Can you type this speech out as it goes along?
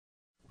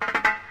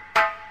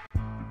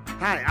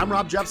Hi, I'm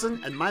Rob Jepson,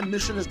 and my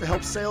mission is to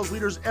help sales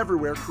leaders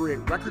everywhere create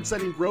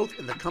record-setting growth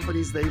in the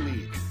companies they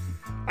lead.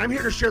 I'm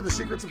here to share the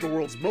secrets of the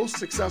world's most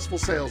successful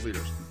sales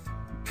leaders.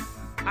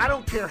 I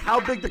don't care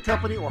how big the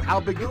company or how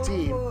big the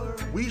team,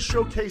 we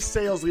showcase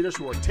sales leaders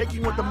who are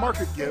taking what the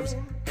market gives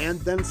and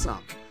then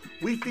some.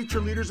 We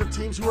feature leaders of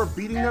teams who are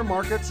beating their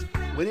markets,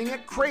 winning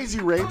at crazy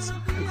rates,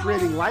 and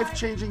creating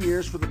life-changing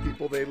years for the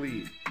people they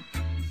lead.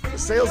 The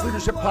Sales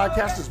Leadership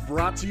Podcast is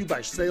brought to you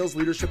by Sales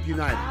Leadership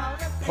United,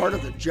 part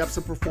of the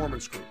Jepson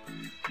Performance Group.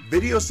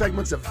 Video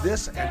segments of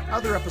this and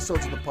other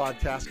episodes of the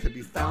podcast can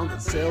be found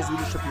at Sales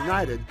Leadership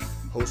United,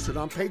 hosted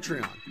on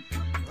Patreon.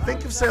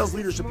 Think of Sales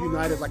Leadership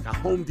United like a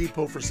Home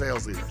Depot for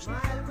sales leaders.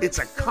 It's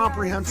a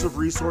comprehensive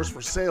resource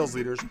for sales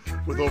leaders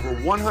with over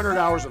 100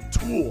 hours of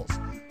tools,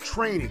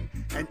 training,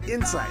 and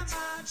insights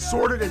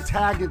sorted and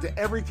tagged into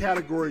every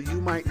category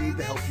you might need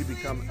to help you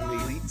become an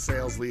elite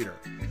sales leader.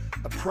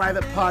 A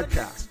private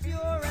podcast,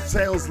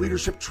 sales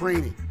leadership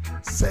training,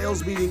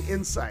 sales meeting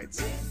insights,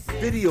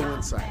 video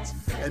insights,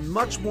 and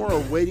much more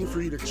are waiting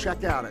for you to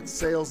check out at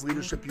Sales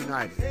Leadership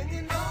United.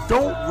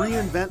 Don't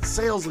reinvent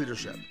sales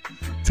leadership.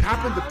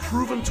 Tap into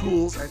proven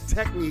tools and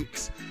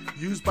techniques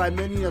used by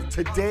many of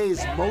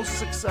today's most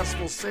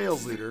successful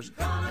sales leaders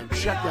and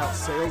check out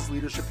Sales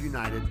Leadership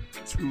United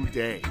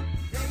today.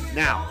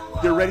 Now,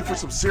 get ready for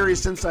some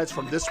serious insights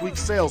from this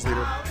week's sales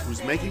leader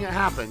who's making it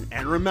happen.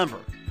 And remember,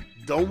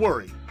 don't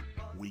worry,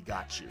 we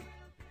got you.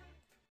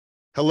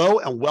 Hello,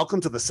 and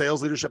welcome to the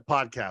Sales Leadership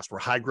Podcast, where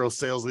high-growth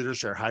sales leaders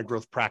share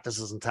high-growth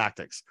practices and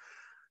tactics.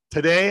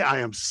 Today, I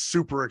am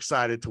super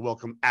excited to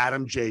welcome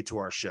Adam J. to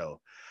our show.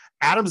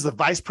 Adam's the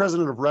Vice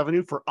President of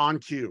Revenue for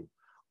OnCue.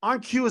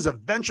 OnCue is a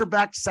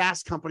venture-backed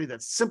SaaS company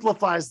that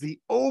simplifies the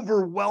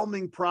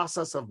overwhelming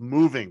process of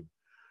moving.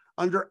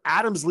 Under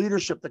Adam's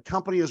leadership, the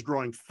company is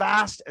growing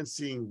fast and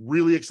seeing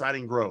really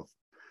exciting growth.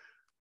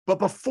 But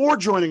before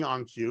joining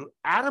OnCue,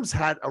 Adam's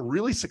had a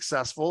really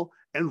successful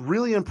and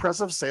really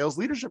impressive sales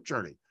leadership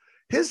journey.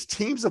 His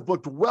teams have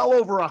booked well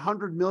over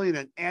 $100 million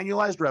in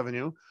annualized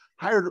revenue,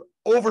 hired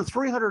over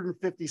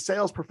 350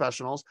 sales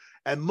professionals,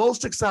 and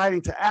most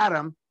exciting to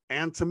Adam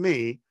and to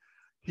me,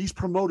 he's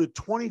promoted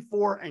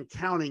 24 and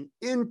counting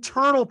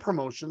internal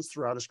promotions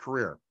throughout his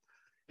career.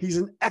 He's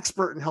an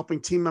expert in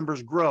helping team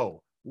members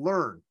grow,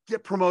 learn,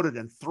 get promoted,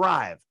 and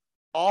thrive,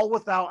 all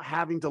without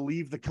having to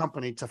leave the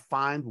company to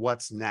find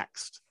what's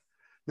next.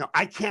 Now,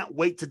 I can't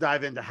wait to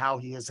dive into how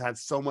he has had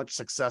so much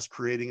success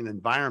creating an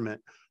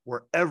environment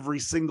where every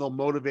single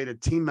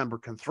motivated team member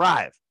can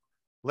thrive.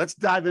 Let's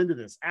dive into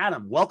this.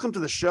 Adam, welcome to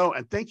the show,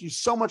 and thank you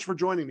so much for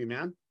joining me,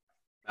 man.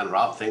 And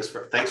Rob, thanks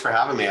for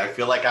having me. I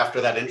feel like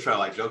after that intro,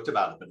 I joked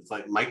about it, but it's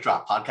like mic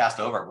drop, podcast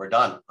over. We're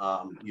done.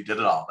 You did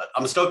it all. But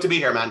I'm stoked to be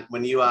here, man.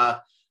 When you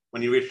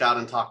reached out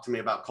and talked to me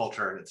about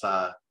culture, it's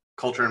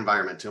culture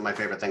environment, two of my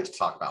favorite things to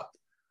talk about.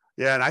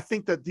 Yeah, and I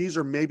think that these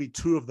are maybe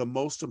two of the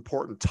most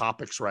important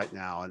topics right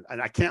now,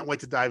 and I can't wait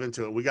to dive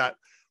into it. We're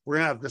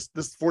gonna have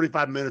this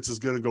 45 minutes is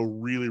going to go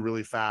really,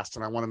 really fast,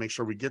 and I want to make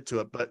sure we get to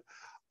it. But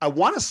I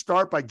want to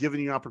start by giving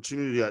you an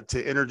opportunity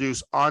to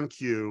introduce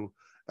OnCue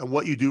and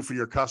what you do for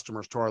your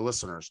customers to our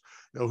listeners.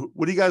 You know,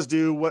 what do you guys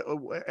do? What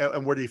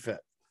and where do you fit?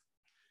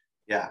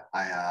 Yeah,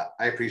 I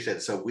appreciate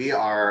it. So we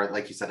are,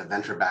 like you said, a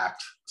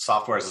venture-backed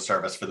software as a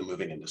service for the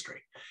moving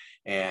industry.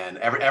 And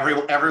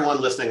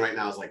everyone listening right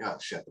now is like, oh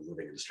shit, the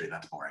moving industry,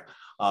 that's boring.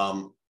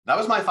 That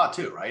was my thought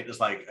too, right? It's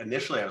like,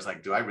 initially I was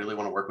like, do I really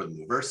want to work with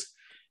movers?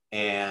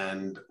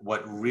 And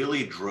what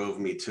really drove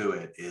me to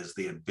it is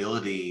the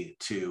ability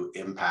to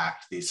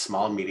impact these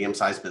small,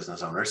 medium-sized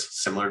business owners,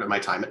 similar to my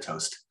time at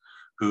Toast,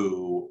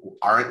 who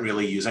aren't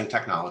really using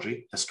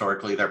technology.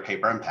 Historically, they're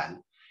paper and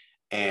pen.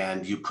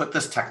 And you put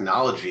this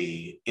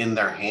technology in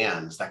their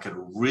hands that could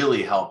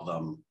really help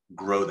them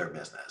grow their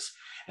business.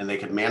 And they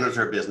could manage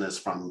their business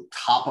from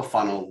top of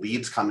funnel,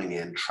 leads coming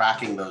in,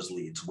 tracking those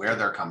leads, where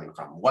they're coming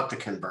from, what the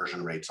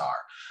conversion rates are,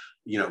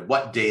 you know,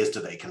 what days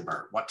do they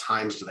convert, what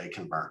times do they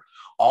convert,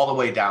 all the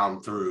way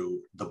down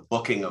through the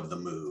booking of the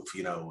move,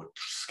 you know,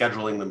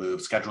 scheduling the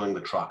move, scheduling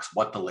the trucks,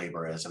 what the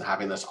labor is, and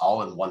having this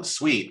all in one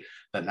suite.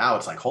 That now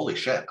it's like, holy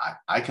shit,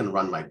 I can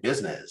run my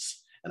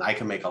business and I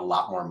can make a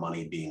lot more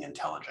money being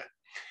intelligent.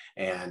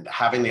 And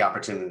having the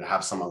opportunity to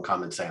have someone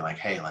come and say like,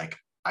 hey, like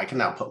I can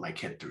now put my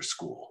kid through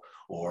school,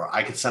 or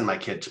I could send my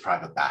kid to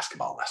private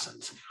basketball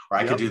lessons, or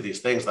I could do these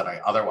things that I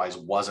otherwise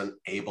wasn't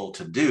able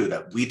to do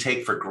that we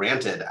take for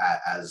granted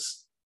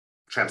as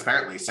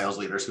transparently sales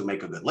leaders who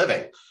make a good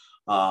living.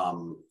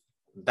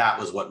 That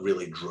was what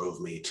really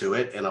drove me to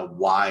it in a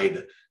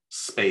wide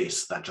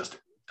space that just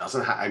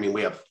doesn't have, I mean,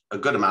 we have a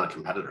good amount of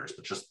competitors,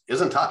 but just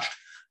isn't touched.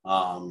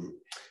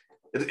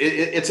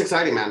 It's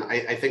exciting, man.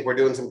 I think we're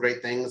doing some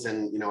great things.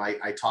 And, you know,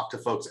 I talk to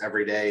folks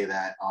every day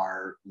that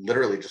are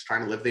literally just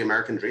trying to live the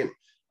American dream.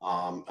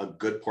 A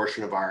good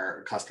portion of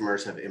our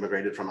customers have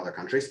immigrated from other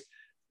countries.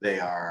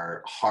 They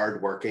are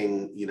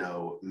hardworking, you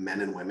know,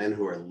 men and women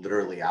who are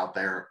literally out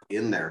there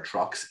in their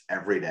trucks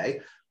every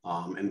day.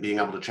 And being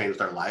able to change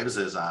their lives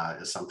is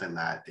something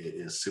that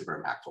is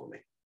super impactful to me.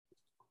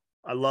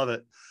 I love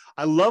it.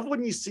 I love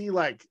when you see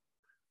like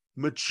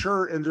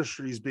mature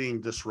industries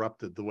being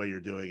disrupted the way you're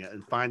doing it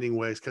and finding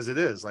ways, because it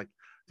is like,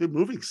 dude,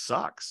 moving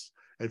sucks.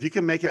 If you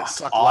can make it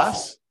suck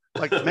less,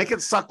 like make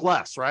it suck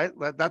less, right?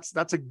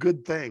 That's a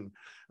good thing,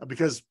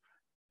 because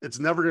it's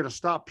never going to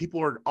stop.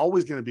 People are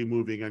always going to be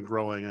moving and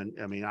growing. And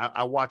I mean,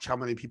 I watch how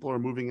many people are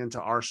moving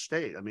into our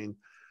state. I mean,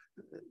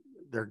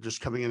 they're just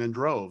coming in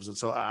droves. And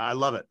so I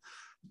love it.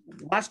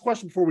 Last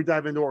question before we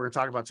dive into what we're going to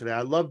talk about today.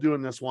 I love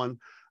doing this one.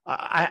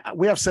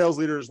 We have sales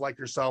leaders like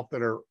yourself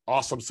that are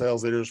awesome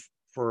sales leaders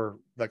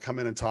that come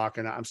in and talk.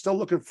 And I'm still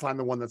looking to find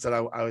the one that said,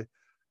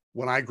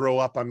 when I grow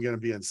up, I'm going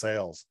to be in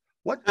sales.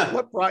 What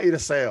brought you to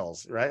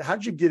sales, right?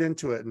 How'd you get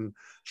into it? And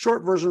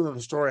short version of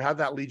the story, how'd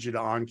that lead you to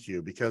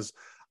OnCue? Because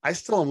I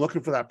still am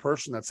looking for that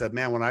person that said,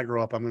 man, when I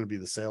grow up, I'm going to be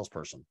the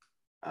salesperson.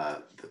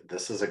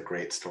 This is a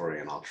great story,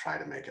 and I'll try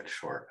to make it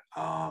short.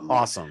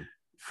 Awesome.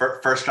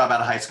 First job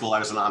out of high school, I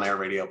was an on-air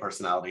radio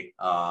personality.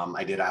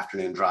 I did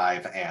afternoon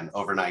drive and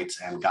overnights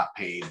and got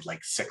paid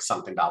like $6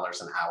 something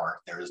an hour.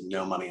 There is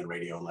no money in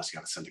radio unless you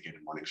have a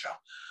syndicated morning show.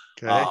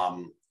 Okay.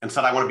 And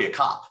said, I want to be a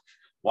cop.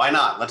 Why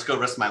not? Let's go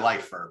risk my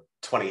life for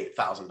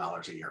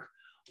 $28,000 a year.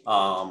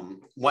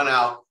 Went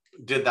out,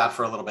 did that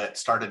for a little bit,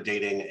 started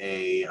dating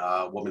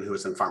a woman who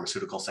was in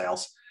pharmaceutical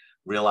sales,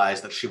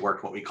 realized that she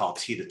worked what we call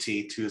T to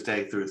T,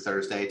 Tuesday through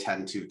Thursday,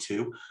 10 to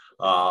 2,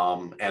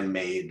 and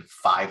made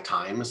 5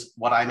 times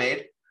what I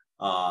made.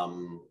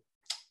 And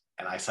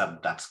I said,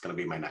 that's going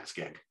to be my next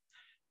gig.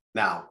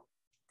 Now,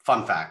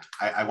 fun fact,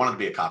 I wanted to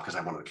be a cop because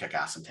I wanted to kick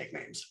ass and take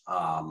names.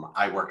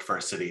 I worked for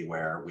a city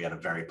where we had a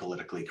very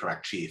politically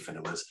correct chief, and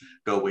it was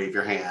go wave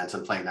your hands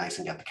and play nice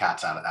and get the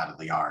cats out of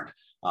the yard.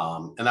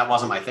 And that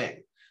wasn't my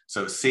thing.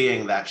 So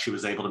seeing that she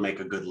was able to make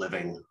a good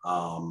living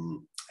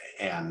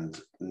and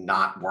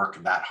not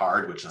work that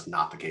hard, which is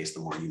not the case the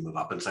more you move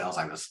up in sales,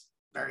 I was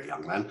very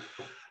young then,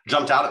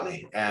 jumped out at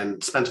me,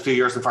 and spent a few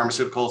years in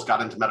pharmaceuticals,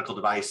 got into medical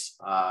device,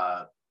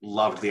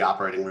 loved the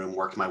operating room,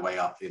 worked my way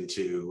up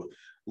into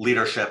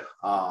leadership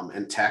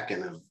and tech,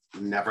 and have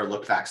never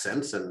looked back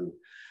since. And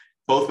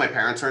both my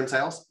parents are in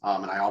sales,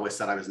 and I always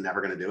said I was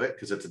never going to do it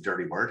because it's a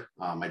dirty word.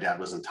 My dad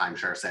was in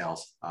timeshare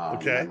sales.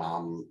 My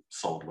mom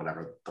sold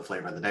whatever the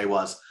flavor of the day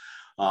was.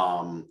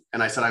 And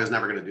I said I was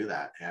never going to do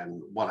that.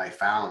 And what I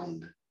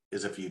found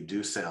is if you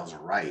do sales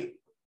right,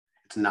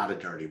 it's not a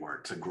dirty word.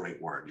 It's a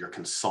great word. You're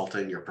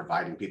consulting, you're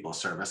providing people a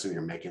service, and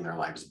you're making their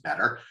lives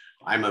better.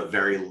 I'm a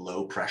very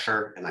low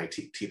pressure, and I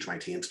teach my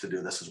teams to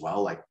do this as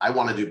well. Like, I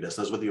want to do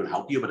business with you and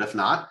help you, but if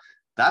not,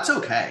 that's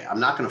okay. I'm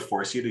not going to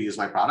force you to use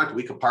my product.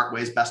 We could part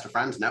ways, best of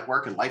friends,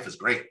 network, and life is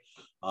great.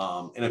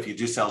 And if you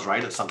do sales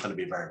right, it's something to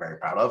be very, very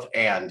proud of.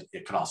 And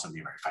it could also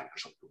be very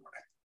financially rewarding.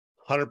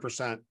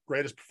 100%.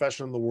 Greatest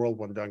profession in the world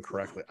when done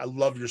correctly. I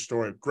love your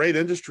story. Great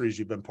industries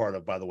you've been part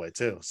of, by the way,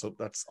 too. So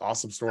that's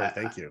awesome story.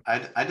 Thank you.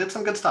 I did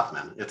some good stuff,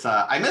 man. It's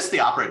I miss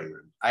the operating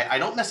room. I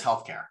don't miss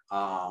healthcare.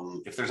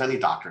 If there's any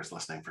doctors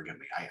listening, forgive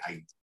me.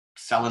 I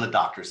selling to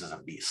doctors is a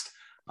beast.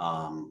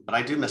 But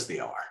I do miss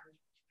the OR.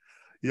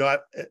 You know,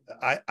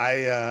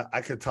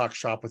 I could talk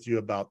shop with you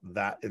about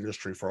that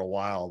industry for a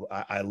while.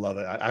 I love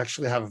it. I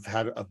actually have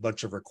had a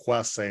bunch of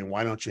requests saying,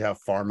 why don't you have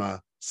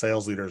pharma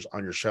sales leaders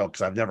on your show?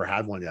 Because I've never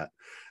had one yet.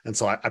 And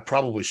so I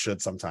probably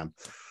should sometime.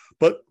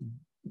 But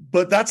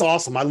that's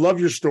awesome. I love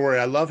your story.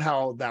 I love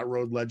how that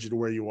road led you to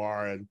where you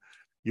are, and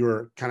you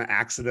were kind of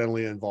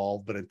accidentally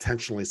involved, but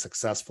intentionally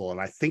successful. And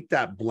I think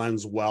that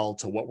blends well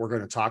to what we're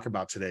going to talk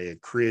about today,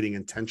 creating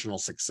intentional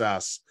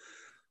success.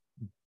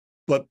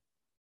 But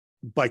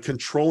by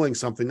controlling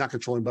something, not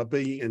controlling, but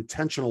being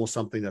intentional with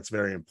something that's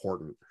very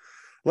important.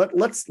 Let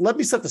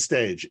me set the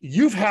stage.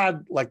 You've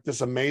had like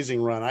this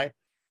amazing run.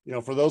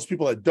 For those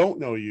people that don't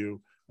know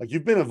you, like,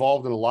 you've been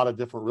involved in a lot of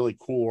different really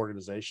cool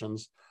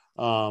organizations.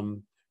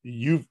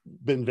 You've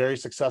been very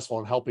successful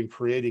in helping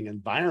creating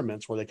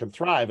environments where they can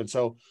thrive. And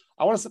so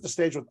I want to set the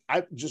stage with,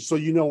 just so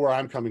you know where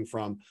I'm coming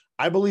from.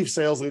 I believe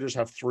sales leaders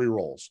have 3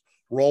 roles.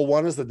 Role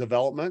 1 is the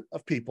development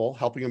of people,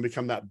 helping them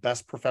become that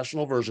best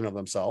professional version of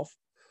themselves.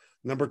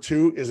 Number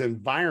 2 is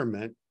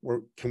environment.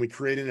 Can we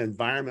create an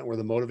environment where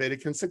the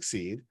motivated can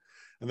succeed?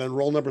 And then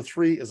role number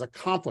 3 is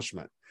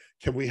accomplishment.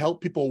 Can we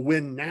help people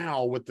win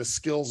now with the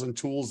skills and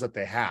tools that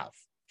they have?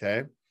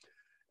 Okay.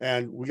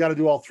 And we got to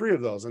do all 3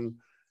 of those. And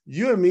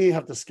you and me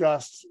have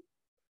discussed,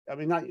 I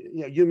mean, not,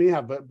 you and me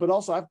have, but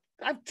also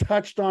I've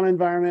touched on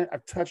environment,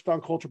 I've touched on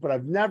culture, but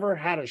I've never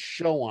had a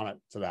show on it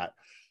to that.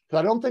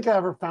 Because I don't think I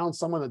ever found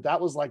someone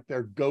that was like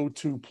their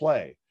go-to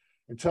play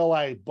until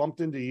I bumped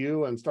into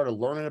you and started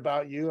learning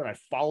about you, and I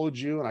followed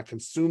you and I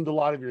consumed a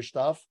lot of your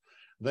stuff.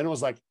 Then it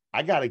was like,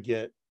 I got to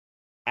get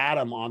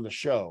Adam on the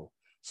show.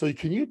 So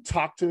can you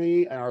talk to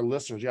me and our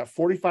listeners? You got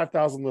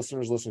 45,000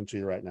 listeners listening to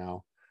you right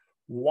now.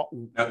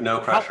 No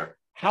pressure.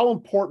 How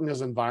important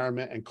is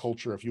environment and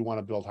culture if you want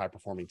to build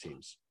high-performing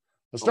teams?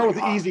 Let's start with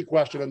the easy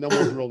question, and then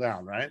we'll drill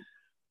down, right?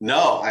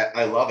 No,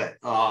 I love it.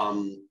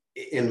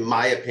 In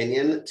my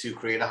opinion, to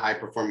create a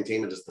high-performing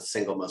team, it is the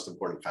single most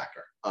important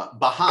factor.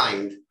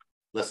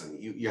 Listen,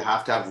 you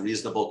have to have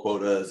reasonable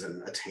quotas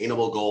and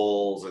attainable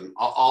goals, and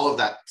all of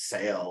that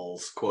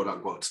sales, quote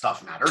unquote,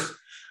 stuff matters.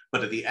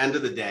 But at the end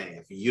of the day,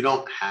 if you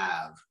don't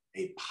have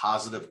a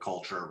positive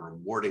culture, a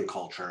rewarding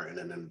culture, and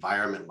an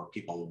environment where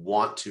people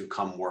want to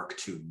come work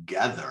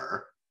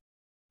together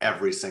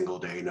every single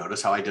day,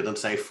 notice how I didn't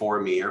say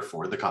for me or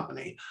for the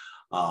company,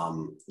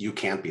 you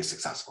can't be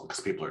successful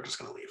because people are just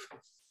going to leave.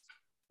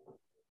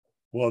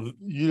 Well,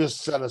 you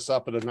just set us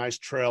up at a nice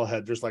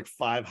trailhead. There's like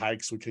 5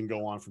 hikes we can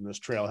go on from this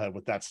trailhead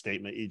with that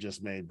statement you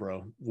just made,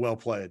 bro. Well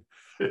played.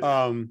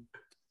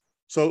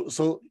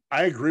 So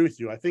I agree with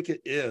you. I think it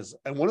is.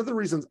 And one of the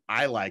reasons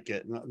I like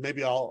it, and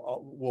maybe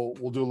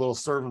we'll do a little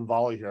serve and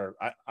volley here.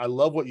 I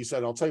love what you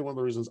said. I'll tell you one of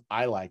the reasons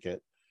I like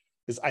it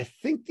is I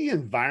think the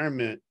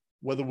environment,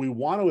 whether we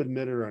want to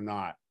admit it or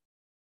not,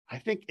 I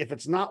think if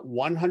it's not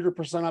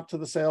 100% up to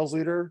the sales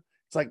leader,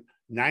 it's like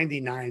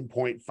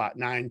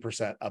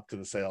 99.59% up to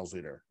the sales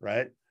leader,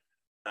 right?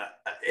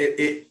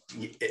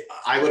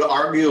 I would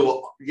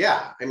argue,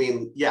 yeah. I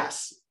mean,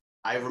 yes.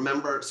 I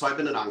remember, so I've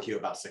been at OnCue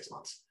about 6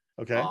 months.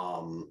 Okay.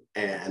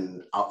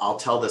 And I'll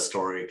tell this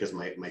story because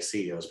my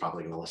CEO is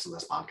probably going to listen to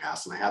this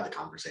podcast, and I had the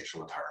conversation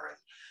with her.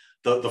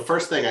 And the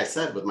first thing I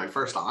said with my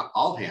first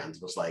all hands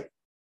was like,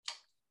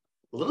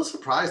 a little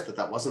surprised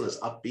that wasn't as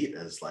upbeat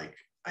as like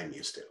I'm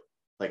used to.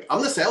 Like,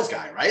 I'm the sales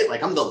guy, right?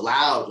 Like, I'm the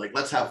loud, like,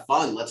 let's have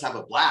fun. Let's have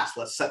a blast.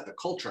 Let's set the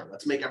culture.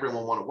 Let's make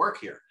everyone want to work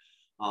here.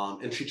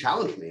 And she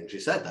challenged me and she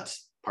said,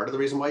 that's part of the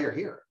reason why you're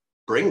here.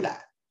 Bring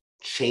that,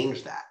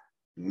 change that,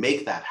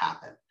 make that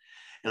happen.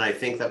 And I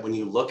think that when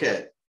you look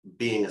at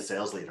being a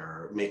sales leader,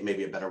 or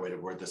maybe a better way to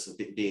word this is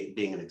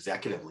being an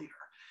executive leader,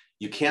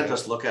 you can't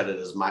just look at it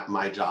as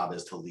my job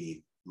is to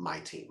lead my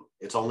team.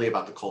 It's only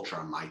about the culture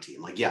on my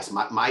team. Like, yes,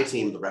 my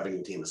team, the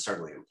revenue team, is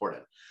certainly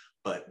important.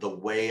 But the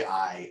way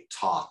I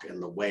talk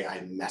and the way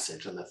I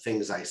message and the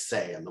things I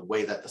say and the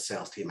way that the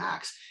sales team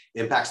acts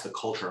impacts the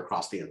culture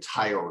across the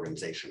entire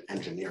organization,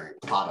 engineering,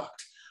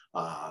 product,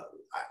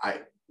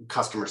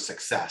 customer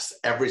success,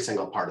 every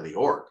single part of the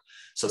org.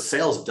 So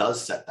sales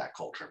does set that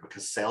culture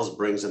because sales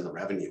brings in the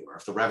revenue. Or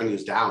if the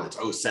revenue's down, it's,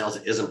 oh, sales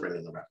isn't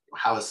bringing the revenue.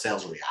 How is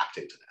sales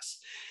reacting to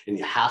this? And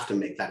you have to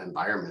make that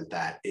environment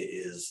that it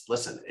is,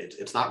 listen,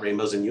 it's not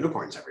rainbows and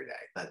unicorns every day.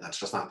 That's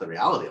just not the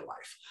reality of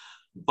life.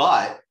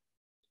 But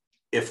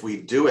if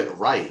we do it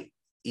right,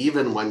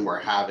 even when we're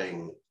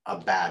having a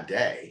bad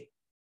day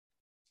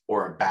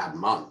or a bad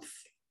month,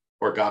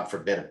 or God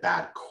forbid, a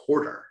bad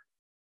quarter,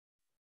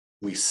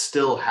 we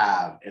still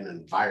have an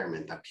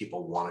environment that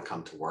people want to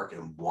come to work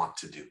and want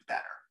to do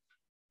better.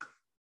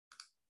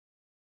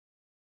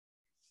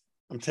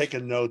 I'm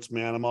taking notes,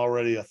 man. I'm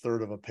already a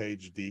third of a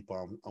page deep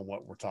on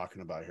what we're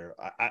talking about here.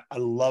 I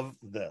love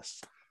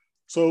this.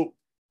 So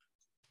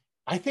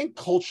I think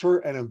culture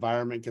and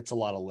environment gets a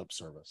lot of lip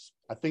service.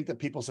 I think that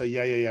people say,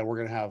 yeah, we're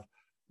going to have,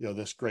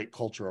 this great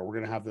culture, or we're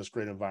going to have this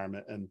great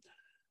environment. And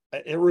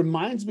it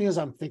reminds me, as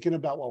I'm thinking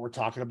about what we're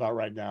talking about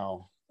right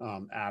now,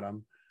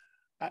 Adam,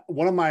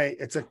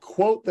 it's a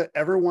quote that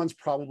everyone's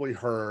probably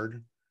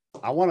heard.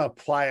 I want to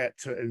apply it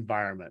to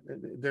environment.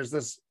 There's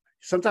this,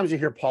 sometimes you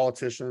hear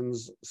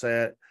politicians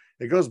say it.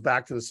 It goes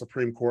back to the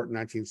Supreme Court in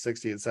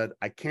 1960. It said,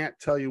 I can't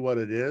tell you what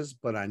it is,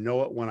 but I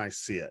know it when I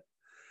see it.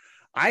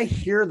 I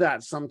hear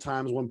that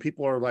sometimes when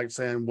people are like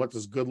saying, what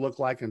does good look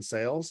like in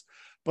sales?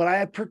 But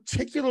I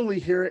particularly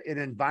hear it in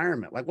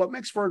environment. Like, what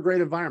makes for a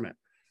great environment?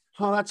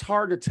 That's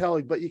hard to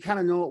tell, but you kind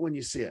of know it when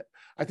you see it.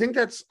 I think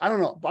I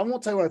don't know, but I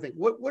won't tell you what I think.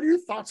 What are your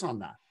thoughts on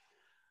that?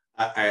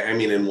 I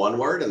mean, in one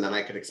word, and then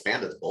I could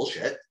expand, it's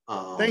bullshit.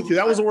 Thank you.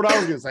 That was the word I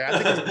was going to say. I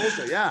think it's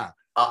bullshit. Yeah.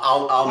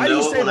 I'll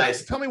know it when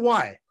Tell me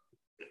why.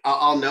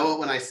 I'll know it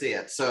when I see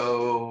it.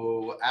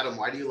 So, Adam,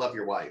 why do you love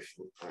your wife?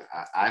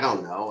 I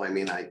don't know. I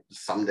mean,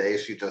 someday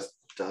she just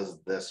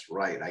does this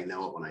right. I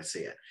know it when I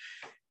see it.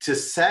 To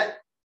set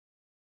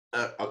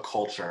a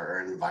culture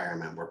or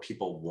environment where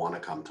people want to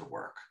come to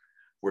work,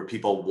 where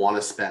people want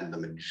to spend the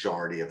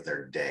majority of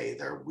their day,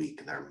 their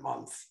week, their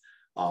month,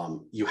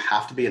 you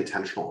have to be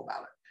intentional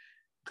about it.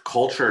 The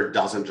culture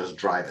doesn't just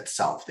drive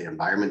itself. The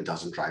environment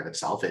doesn't drive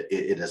itself. It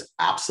is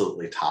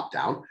absolutely top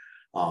down.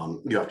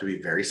 You have to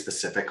be very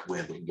specific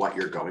with what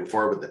you're going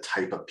for, with the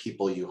type of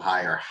people you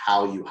hire,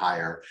 how you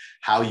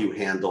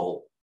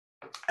handle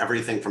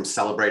everything from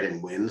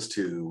celebrating wins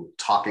to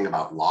talking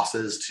about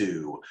losses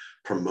to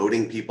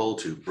promoting people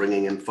to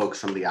bringing in folks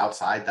from the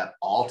outside. That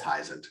all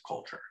ties into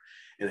culture.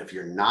 And if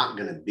you're not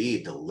going to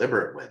be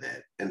deliberate with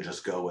it and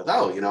just go with,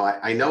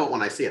 I know it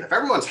when I see it. If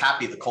everyone's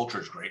happy, the culture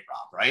is great,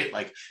 Rob, right?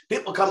 Like,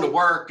 people come to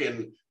work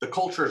and the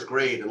culture is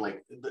great. And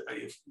like,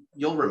 if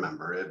you'll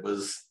remember,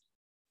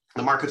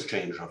 the market's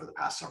changed over the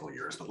past several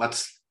years, but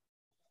let's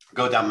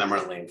go down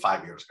memory lane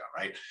 5 years ago,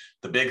 right?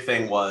 The big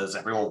thing was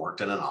everyone worked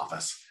in an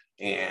office,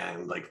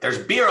 and like, there's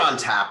beer on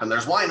tap and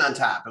there's wine on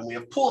tap, and we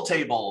have pool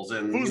tables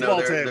and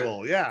foosball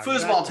table,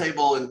 foosball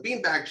table and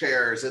beanbag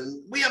chairs,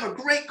 and we have a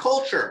great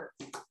culture.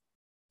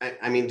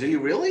 I mean, do you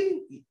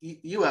really?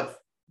 You have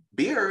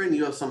beer and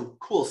you have some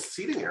cool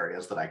seating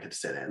areas that I could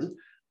sit in,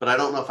 but I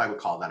don't know if I would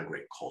call that a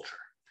great culture.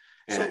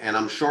 And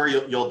I'm sure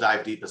you'll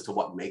dive deep as to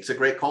what makes a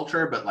great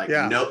culture, but like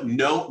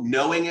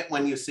knowing it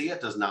when you see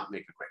it does not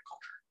make a great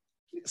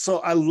culture. So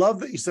I love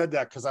that you said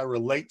that because I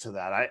relate to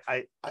that.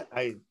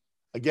 I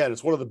again,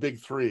 it's one of the big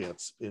three.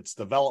 It's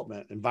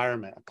development,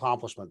 environment,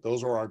 accomplishment.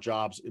 Those are our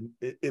jobs,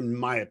 in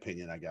my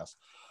opinion, I guess.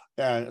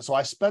 And so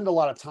I spend a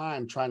lot of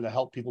time trying to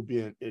help people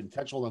be an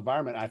intentional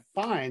environment. I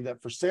find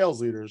that for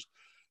sales leaders,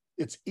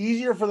 it's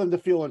easier for them to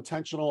feel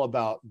intentional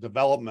about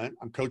development.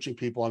 I'm coaching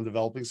people on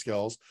developing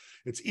skills.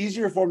 It's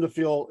easier for them to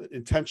feel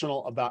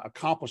intentional about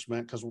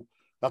accomplishment because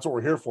that's what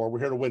we're here for. We're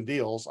here to win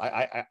deals.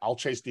 I'll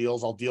chase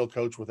deals. I'll deal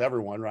coach with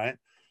everyone, right?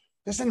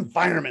 This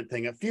environment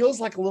thing, it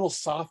feels like a little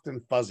soft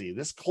and fuzzy,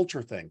 this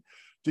culture thing.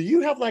 Do you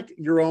have like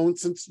your own,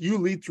 since you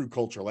lead through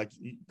culture, like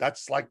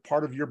that's like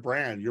part of your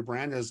brand. Your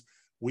brand is,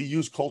 we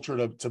use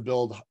culture to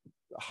build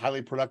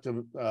highly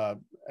productive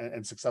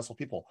and successful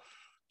people.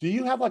 Do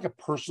you have like a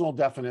personal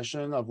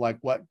definition of like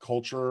what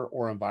culture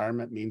or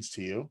environment means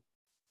to you?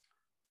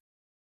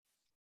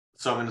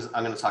 So I'm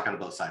going to talk out of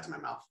both sides of my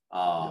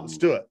mouth. Let's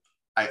do it.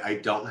 I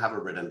don't have a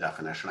written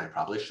definition. I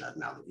probably should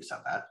now that you said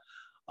that.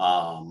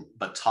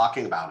 But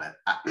talking about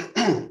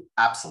it,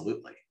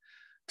 absolutely.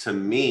 To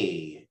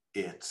me,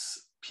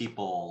 it's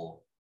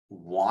people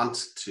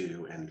want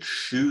to and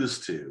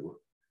choose to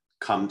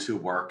come to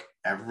work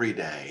every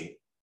day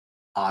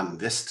on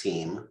this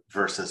team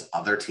versus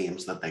other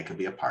teams that they could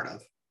be a part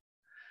of.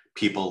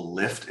 People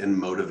lift and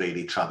motivate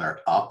each other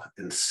up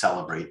and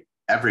celebrate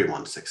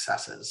everyone's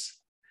successes.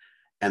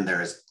 And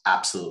there is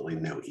absolutely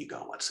no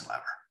ego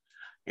whatsoever.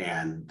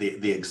 And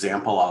the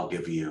example I'll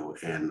give you,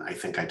 and I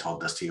think I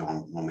told this to you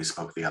when we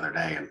spoke the other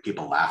day, and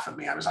people laugh at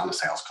me. I was on a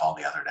sales call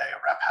the other day. A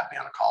rep had me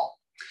on a call,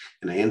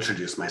 and I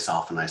introduced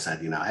myself and I said,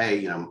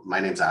 hey, my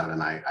name's Adam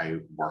and I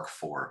work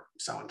for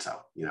so-and-so.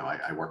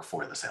 I work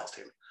for the sales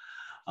team.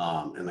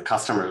 And the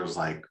customer was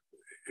like,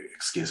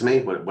 excuse me,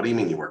 what do you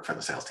mean you work for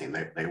the sales team?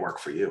 They work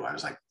for you. I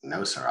was like,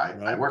 no, sir,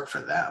 I work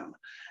for them.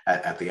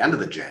 At the end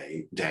of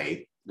the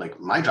day,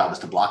 like my job is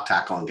to block,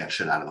 tackle, and get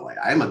shit out of the way.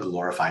 I am a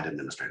glorified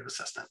administrative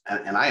assistant,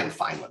 and I am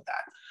fine with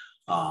that.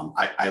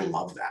 I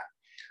love that.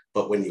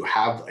 But when you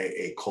have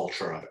a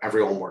culture of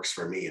everyone works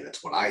for me and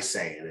it's what I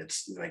say, and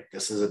it's like,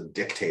 this is a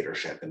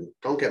dictatorship, and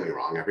don't get me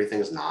wrong, everything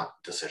is not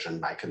decision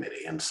by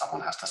committee, and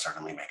someone has to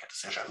certainly make a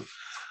decision.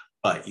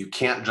 But you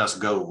can't just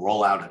go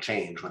roll out a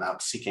change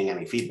without seeking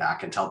any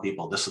feedback and tell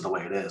people this is the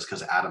way it is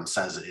because Adam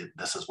says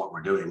this is what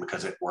we're doing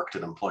because it worked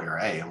at employer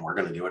A and we're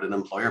going to do it at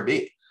employer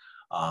B.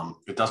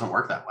 It doesn't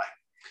work that way.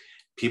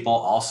 People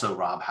also,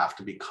 Rob, have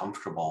to be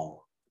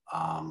comfortable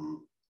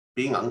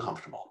being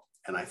uncomfortable.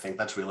 And I think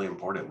that's really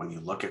important when you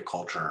look at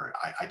culture.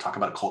 I talk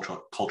about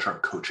a culture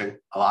of coaching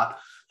a lot.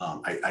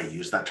 I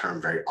use that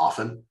term very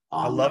often.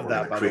 I love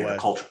that, by the way. A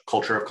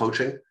culture of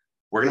coaching.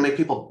 We're going to make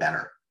people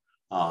better.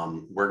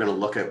 We're going to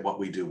look at what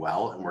we do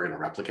well and we're going to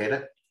replicate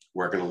it.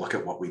 We're going to look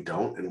at what we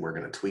don't and we're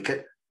going to tweak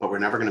it, but we're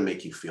never going to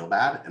make you feel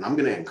bad. And I'm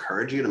going to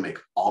encourage you to make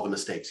all the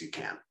mistakes you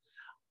can.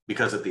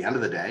 Because at the end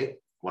of the day,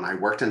 when I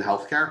worked in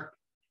healthcare,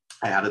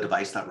 I had a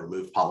device that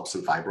removed polyps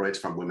and fibroids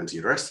from women's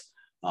uterus.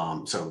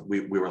 So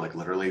we were like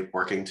literally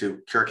working to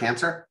cure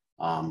cancer.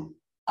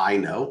 I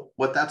know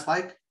what that's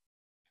like.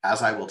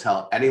 As I will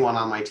tell anyone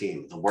on my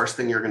team, the worst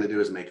thing you're going to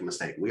do is make a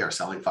mistake. We are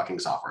selling fucking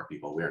software,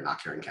 people. We are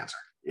not curing cancer.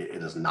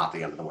 It is not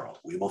the end of the world.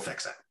 We will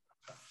fix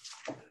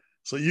it.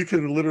 So you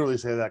can literally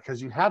say that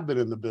because you have been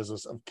in the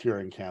business of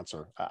curing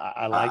cancer.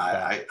 I like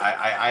that.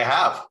 I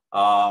have.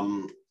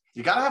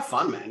 You got to have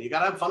fun, man. You got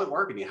to have fun at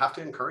work, and you have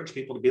to encourage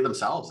people to be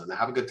themselves and to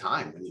have a good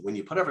time. When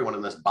you put everyone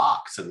in this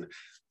box, and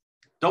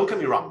don't get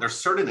me wrong, there's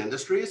certain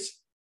industries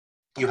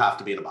you have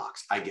to be in a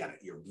box. I get it.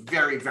 You're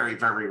very, very,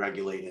 very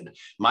regulated.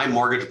 My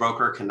mortgage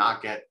broker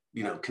cannot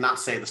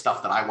say the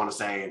stuff that I want to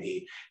say, and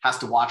he has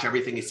to watch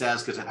everything he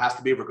says because it has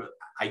to be.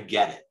 I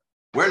get it.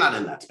 We're not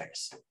in that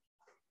space,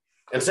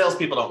 and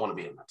salespeople don't want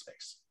to be in that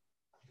space.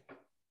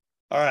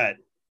 All right,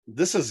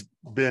 this has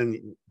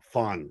been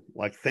fun.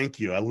 Like,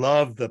 thank you. I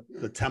love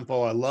the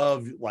tempo. I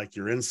love like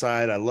your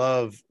insight. I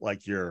love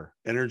like your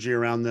energy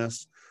around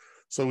this.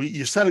 So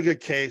you set a good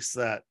case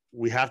that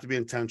we have to be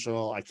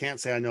intentional. I can't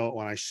say I know it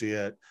when I see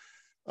it.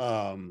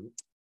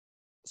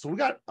 So we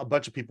got a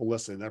bunch of people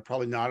listening. They're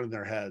probably nodding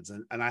their heads.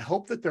 And I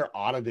hope that they're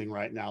auditing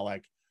right now.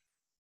 Like,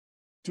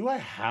 do I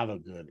have a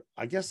good,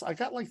 I guess I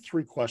got like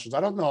 3 questions.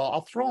 I don't know.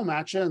 I'll throw them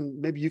at you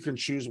and maybe you can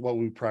choose what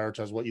we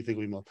prioritize, what you think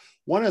we most.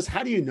 One is,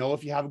 how do you know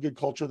if you have a good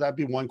culture? That'd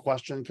be one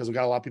question. Cause we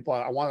got a lot of people,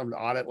 I want them to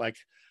audit. Like,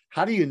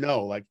 how do you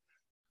know? Like,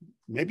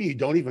 maybe you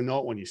don't even know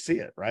it when you see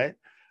it, right?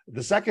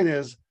 The second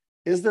is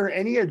there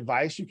any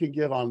advice you can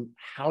give on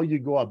how you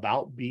go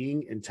about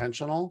being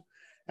intentional?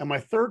 And my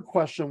third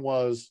question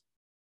was,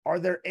 are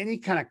there any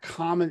kind of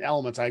common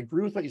elements? I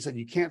agree with what you said.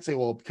 You can't say,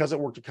 well, because it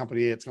worked at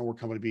company A, it's going to work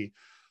company B.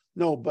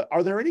 No, but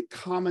are there any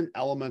common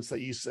elements that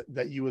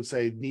you would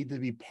say need to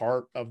be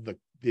part of the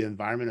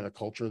environment and the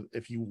culture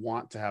if you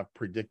want to have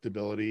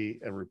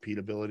predictability and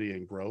repeatability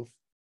and growth?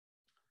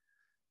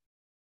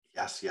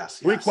 Yes.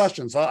 3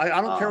 questions.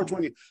 I don't care which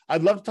one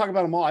I'd love to talk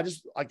about them all.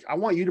 I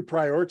want you to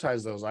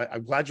prioritize those.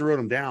 I'm glad you wrote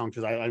them down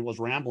because I was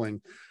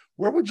rambling.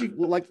 Where would you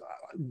like?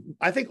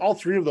 I think all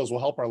 3 of those will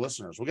help our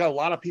listeners. We got a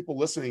lot of people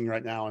listening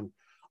right now, and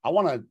I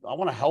want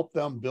to help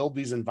them build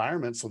these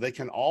environments so they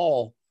can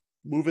all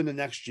move into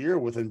next year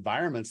with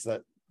environments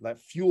that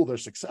fuel their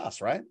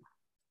success, right?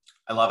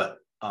 I love it.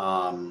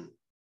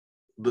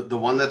 The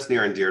one that's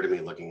near and dear to me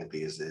looking at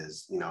these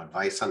is,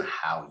 advice on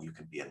how you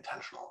can be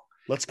intentional.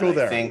 Let's go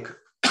there. I think,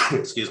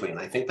 excuse me. And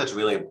I think that's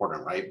really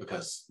important, right?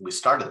 Because we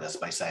started this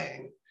by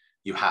saying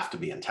you have to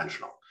be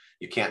intentional.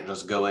 You can't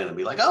just go in and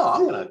be like, oh,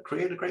 I'm going to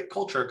create a great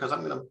culture because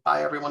I'm going to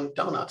buy everyone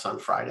donuts on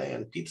Friday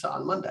and pizza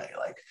on Monday.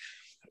 Like,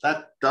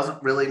 that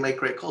doesn't really make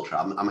great culture.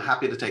 I'm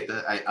happy to take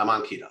I'm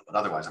on keto, but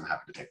otherwise I'm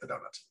happy to take the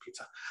donuts and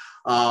pizza.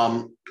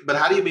 But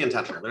how do you be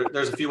intentional?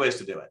 There's a few ways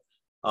to do it.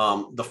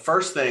 The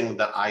first thing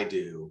that I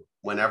do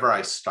whenever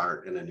I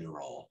start in a new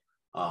role,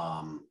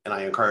 and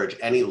I encourage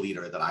any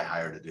leader that I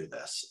hire to do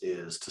this,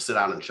 is to sit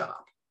down and shut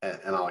up.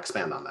 And I'll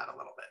expand on that a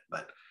little bit.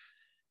 But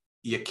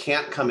you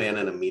can't come in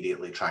and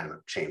immediately try to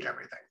change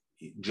everything.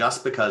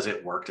 Just because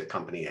it worked at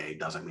company A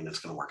doesn't mean it's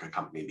going to work at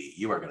company B.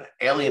 You are going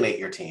to alienate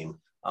your team,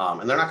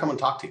 and they're not coming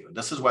to talk to you.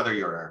 This is whether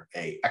you're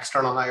an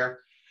external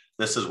hire.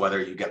 This is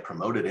whether you get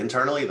promoted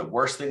internally. The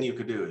worst thing you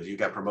could do is you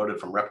get promoted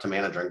from rep to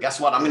manager. And guess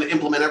what? I'm going to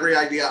implement every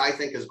idea I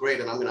think is great,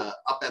 and I'm going to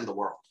upend the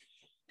world.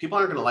 People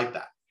aren't going to like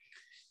that.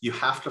 You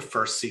have to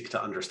first seek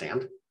to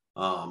understand,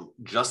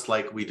 just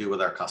like we do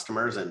with our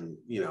customers. And,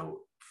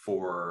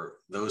 for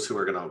those who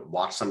are going to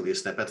watch some of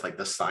these snippets, like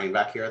this sign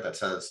back here that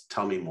says,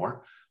 tell me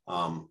more,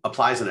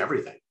 applies in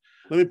everything.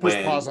 Let me push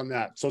pause on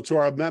that. So to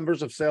our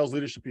members of Sales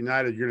Leadership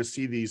United, you're going to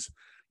see these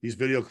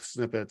video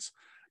snippets.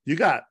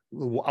 I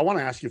want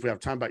to ask you if we have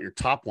time about your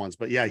top ones,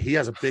 but yeah, he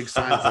has a big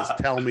sign that says,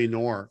 tell me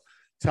more.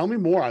 Tell me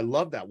more. I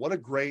love that. What a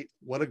great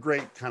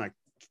kind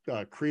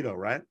of credo,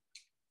 right?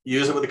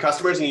 Use it with the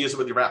customers and use it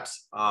with your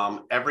reps.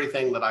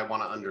 Everything that I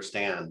want to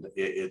understand,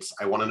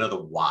 I want to know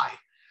the why.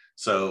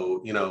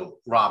 So,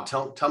 Rob,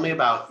 tell me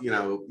about,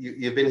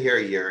 you've been here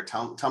a year.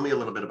 Tell me a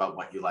little bit about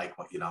what you like,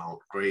 what you don't.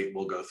 Great.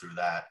 We'll go through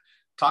that.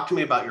 Talk to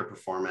me about your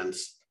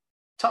performance.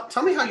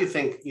 Tell me how you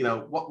think,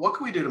 what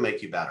can we do to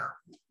make you better?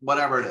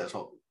 Whatever it is.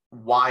 Well,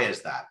 why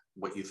is that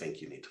what you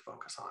think you need to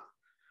focus on?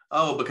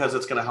 Oh, because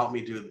it's going to help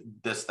me do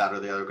this, that, or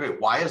the other.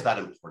 Great. Why is that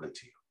important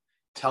to you?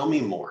 Tell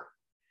me more.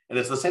 And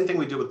it's the same thing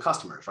we do with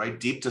customers, right?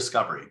 Deep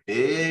discovery,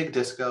 big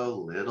disco,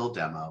 little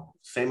demo,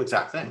 same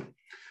exact thing.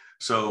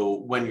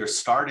 So when you're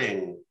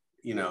starting,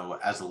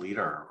 as a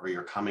leader, or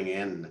you're coming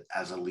in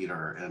as a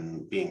leader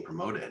and being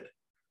promoted,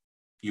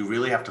 you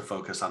really have to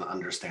focus on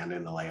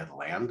understanding the lay of the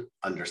land,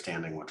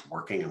 understanding what's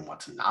working and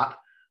what's not,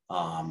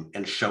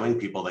 and showing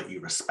people that you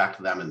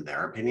respect them and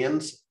their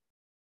opinions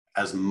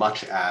as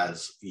much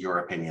as your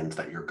opinions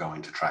that you're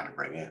going to try to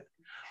bring in.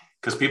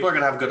 Because people are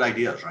going to have good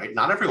ideas, right?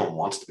 Not everyone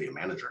wants to be a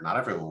manager. Not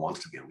everyone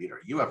wants to be a leader.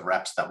 You have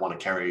reps that want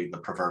to carry the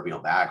proverbial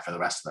bag for the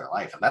rest of their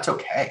life, and that's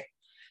okay.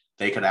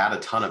 They could add a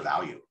ton of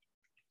value.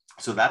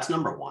 So that's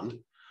number one.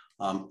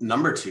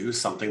 Number two,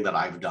 something that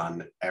I've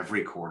done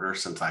every quarter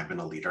since I've been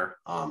a leader,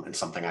 and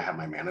something I have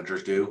my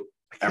managers do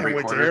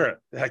every quarter.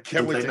 I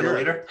can't wait to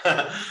hear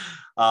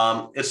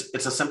it.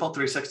 It's a simple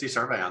 360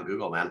 survey on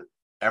Google, man,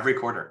 every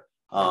quarter.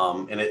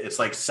 And it's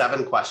like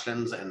 7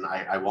 questions, and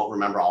I won't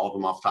remember all of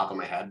them off the top of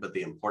my head, but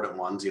the important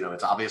ones,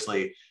 it's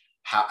obviously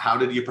how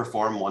did you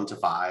perform 1 to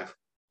 5?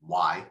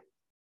 Why?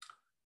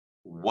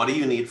 What do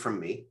you need from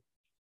me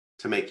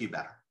to make you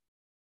better?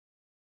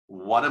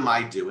 What am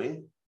I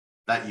doing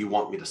that you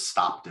want me to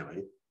stop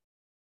doing?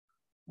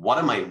 What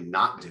am I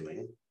not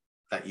doing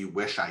that you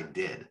wish I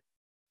did?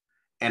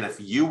 And if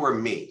you were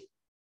me,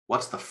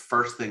 what's the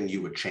first thing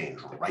you would change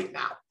right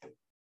now?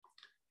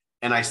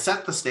 And I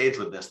set the stage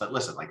with this, that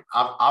listen, like,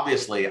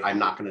 obviously I'm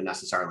not going to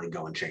necessarily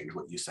go and change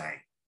what you say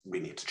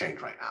we need to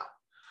change right now,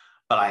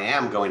 but I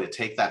am going to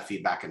take that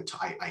feedback and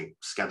I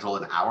schedule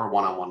an hour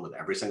one-on-one with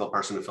every single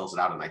person who fills it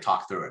out, and I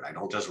talk through it. I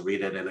don't just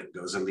read it and it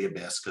goes in the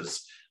abyss,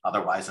 because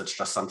otherwise it's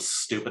just some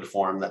stupid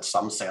form that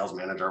some sales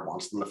manager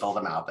wants them to fill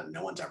them out that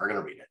no one's ever going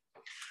to read it.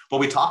 But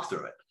we talk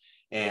through it,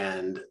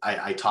 and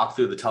I talk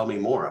through the tell me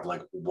more of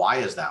like, why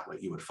is that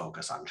what you would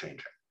focus on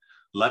changing?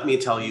 Let me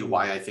tell you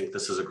why I think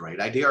this is a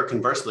great idea. Or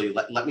conversely,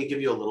 let me give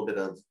you a little bit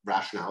of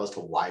rationale as to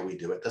why we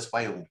do it this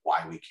way and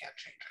why we can't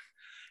change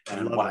it.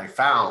 And what I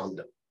found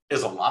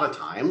is a lot of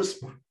times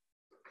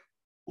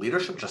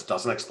leadership just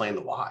doesn't explain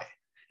the why.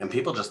 And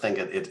people just think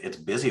it's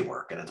busy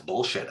work and it's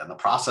bullshit. And the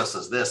process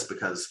is this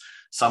because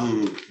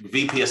some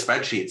VP of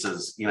spreadsheets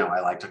is, I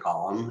like to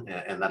call them,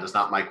 and that is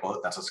not my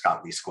quote. That's a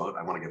Scott Leese quote.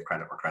 I want to give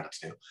credit where credit's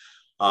due.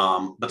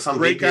 But some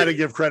great guy to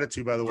give credit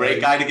to, by the way.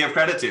 Great guy to give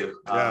credit to.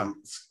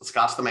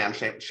 Scott's the man.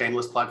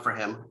 Shameless plug for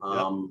him.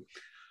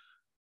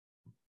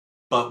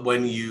 But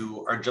when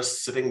you are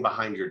just sitting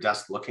behind your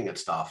desk looking at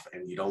stuff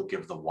and you don't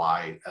give the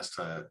why as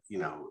to,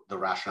 the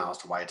rationale as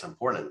to why it's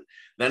important,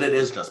 then it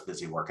is just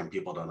busy work and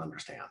people don't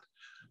understand.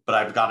 But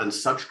I've gotten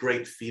such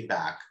great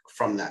feedback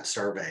from that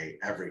survey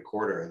every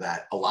quarter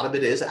that a lot of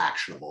it is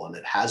actionable, and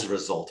it has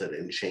resulted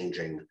in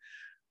changing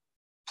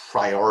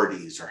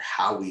priorities or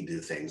how we do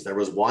things. There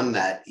was one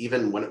that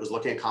even when it was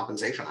looking at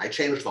compensation, I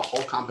changed the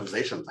whole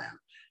compensation plan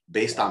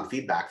based on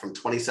feedback from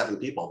 27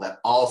 people that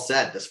all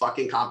said this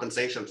fucking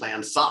compensation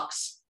plan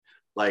sucks.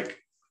 Like,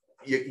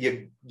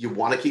 you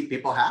want to keep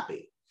people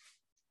happy.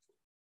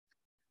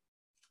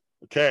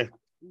 Okay.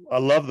 I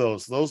love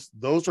those.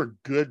 Those are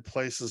good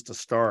places to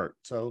start.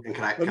 So, and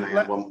can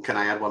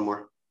I add one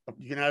more?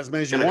 You can add as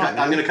many as you want.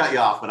 I'm going to cut you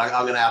off, but I'm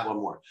going to add one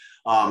more.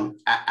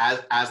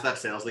 As that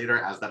sales leader,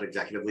 as that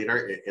executive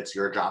leader, it's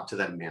your job to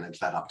then manage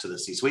that up to the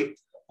C-suite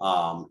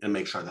and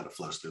make sure that it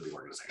flows through the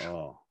organization.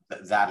 Oh.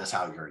 That is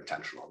how you're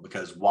intentional.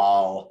 Because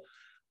while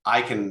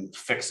I can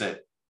fix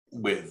it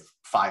with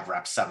 5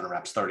 reps, 7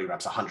 reps, 30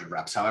 reps, 100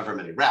 reps, however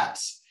many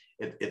reps,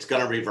 it's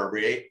going to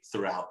reverberate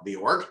throughout the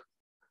org.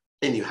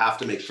 And you have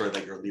to make sure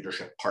that your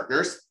leadership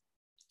partners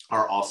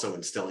are also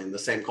instilling the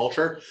same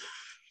culture.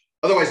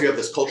 Otherwise, you have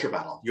this culture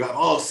battle. You have,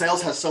 oh,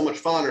 sales has so much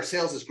fun, or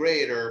sales is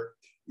great, or,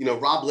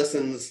 Rob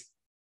listens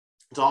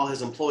to all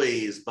his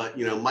employees, but,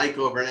 Mike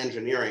over in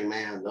engineering,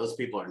 man, those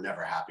people are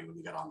never happy when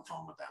you get on the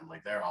phone with them.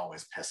 Like, they're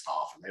always pissed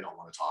off and they don't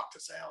want to talk to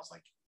sales.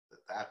 Like,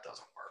 that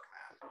doesn't work,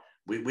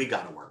 man. We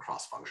got to work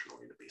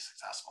cross-functionally to be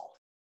successful.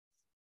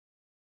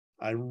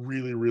 I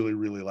really, really,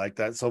 really like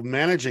that. So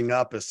managing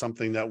up is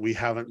something that we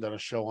haven't done a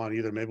show on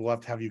either. Maybe we'll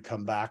have to have you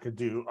come back and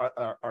do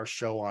our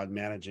show on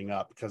managing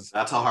up, because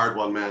that's a hard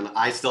one, man.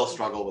 I still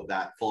struggle with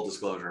that, full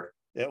disclosure.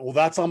 Yeah, well,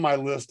 that's on my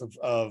list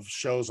of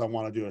shows I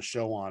want to do a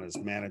show on, is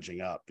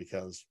managing up,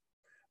 because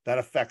that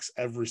affects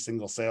every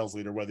single sales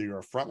leader, whether you're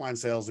a frontline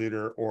sales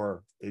leader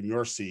or in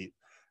your seat,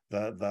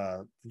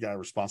 the guy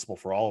responsible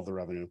for all of the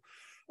revenue.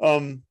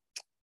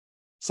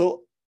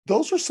 So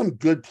those are some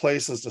good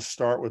places to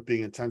start with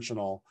being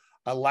intentional.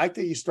 I like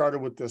that you started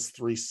with this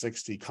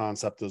 360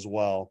 concept as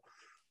well.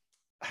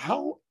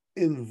 How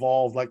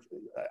involved,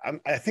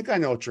 I think I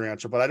know what your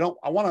answer, but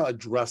I want to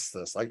address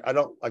this. I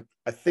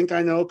think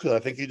I know, because I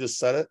think you just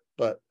said it,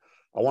 but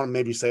I want to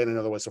maybe say it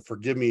another way. So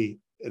forgive me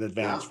in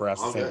advance for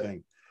asking the same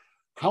thing.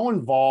 How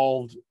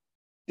involved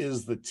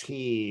is the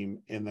team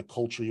in the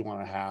culture you want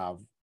to have?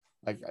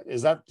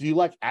 Do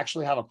you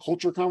actually have a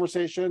culture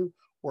conversation,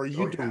 or are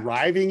you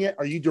deriving it?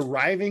 Are you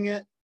deriving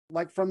it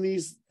from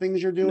these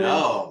things you're doing?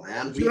 No,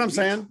 man. You know what I'm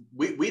saying?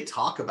 We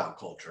talk about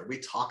culture. We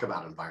talk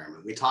about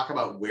environment. We talk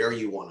about where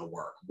you want to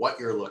work, what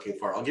you're looking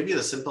for. I'll give you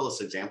the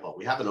simplest example.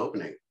 We have an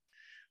opening.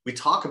 We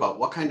talk about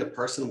what kind of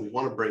person we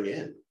want to bring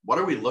in. What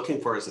are we looking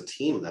for as a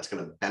team that's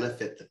going to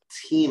benefit the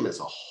team as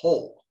a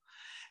whole?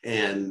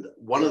 And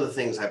one of the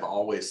things I've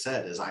always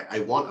said is I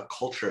want a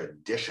culture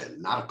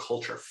addition, not a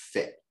culture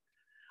fit.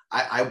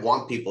 I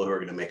want people who are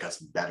going to make us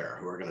better,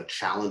 who are going to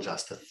challenge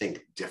us to think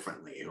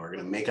differently, who are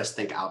going to make us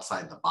think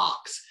outside the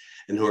box,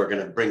 and who are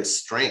going to bring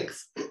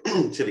strength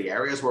to the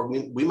areas where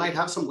we might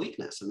have some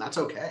weakness, and that's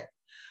okay.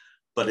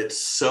 But it's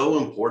so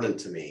important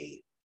to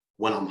me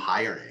when I'm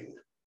hiring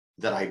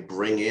that I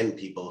bring in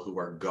people who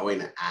are going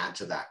to add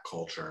to that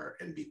culture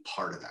and be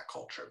part of that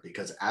culture.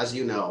 Because as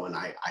you know, and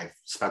I've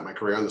spent my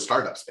career in the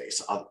startup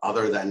space,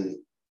 other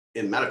than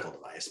in medical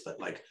device, but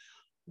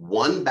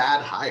one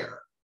bad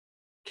hire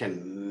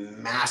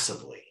can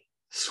massively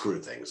screw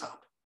things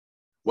up.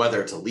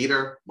 Whether it's a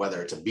leader,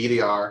 whether it's a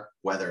BDR,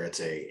 whether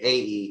it's a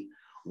AE,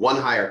 one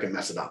hire can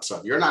mess it up. So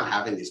if you're not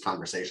having these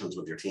conversations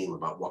with your team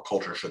about what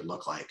culture should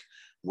look like,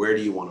 where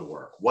do you want to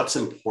work? What's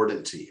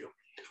important to you?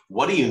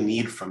 What do you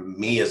need from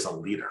me as a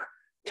leader?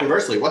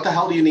 Conversely, what the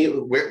hell do you need?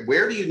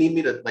 Where do you need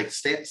me to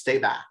stay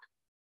back?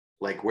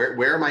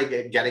 Where am I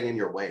getting in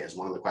your way is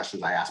one of the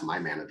questions I ask my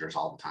managers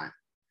all the time.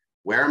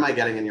 Where am I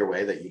getting in your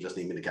way that you just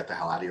need me to get the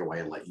hell out of your way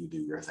and let you do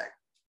your thing?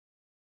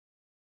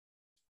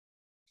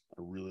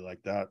 I really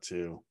like that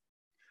too.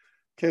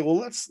 Okay, well,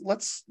 let's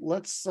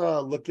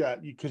look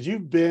at you, because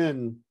you've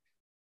been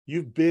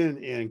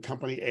in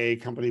company A,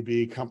 company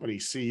B, company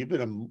C. You've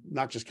been in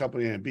not just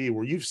company A and B,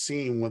 where you've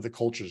seen when the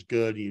culture's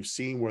good, and you've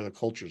seen where the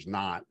culture's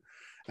not.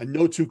 And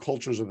no two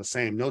cultures are the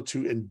same. No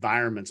two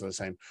environments are the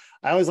same.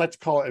 I always like to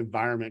call it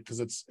environment, because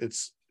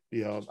it's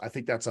I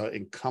think that's an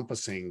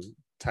encompassing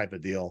type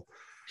of deal.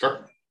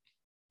 Sure.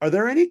 Are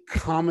there any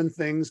common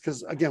things?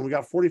 Because again, we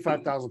got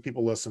 45,000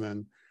 people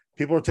listening.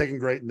 People are taking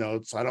great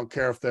notes. I don't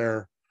care if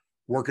they're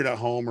working at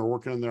home or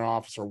working in their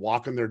office or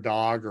walking their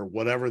dog or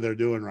whatever they're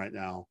doing right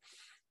now.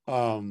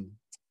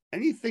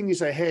 Anything you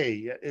say,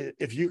 hey,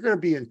 if you're going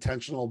to be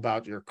intentional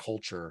about your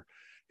culture,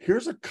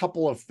 here's a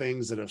couple of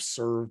things that have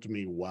served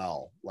me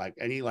well.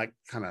 Any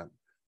kind of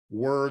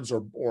words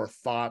or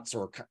thoughts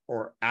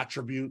or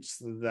attributes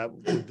that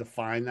would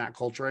define that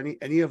culture.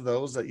 Any of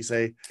those that you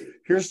say,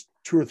 here's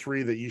 2 or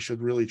 3 that you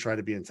should really try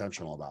to be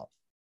intentional about.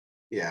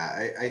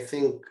 Yeah, I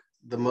think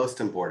the most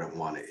important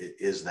one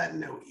is that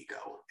no ego.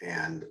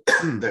 And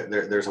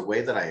there's a way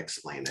that I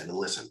explain it. And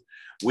listen,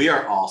 we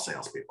are all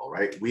salespeople,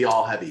 right? We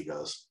all have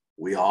egos.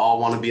 We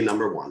all want to be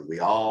number one. We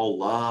all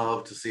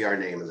love to see our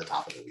name in the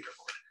top of the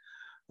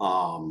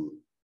leaderboard.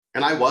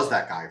 And I was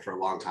that guy for a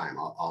long time.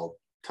 I'll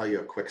tell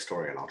you a quick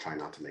story, and I'll try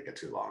not to make it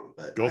too long.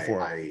 But go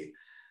for it.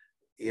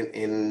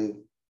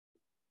 In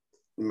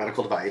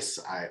medical device,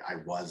 I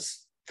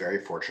was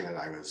very fortunate.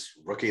 I was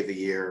rookie of the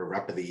year,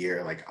 rep of the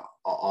year,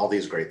 all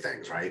these great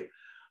things, right?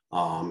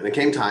 And it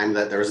came time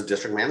that there was a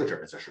district manager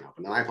position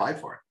open, and I applied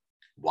for it.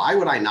 Why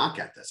would I not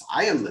get this?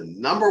 I am the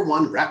number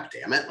 1 rep,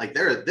 damn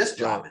it. This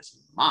job is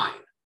mine.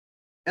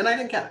 And I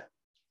didn't get it.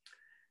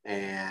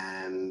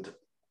 And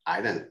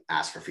I didn't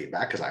ask for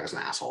feedback because I was an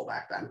asshole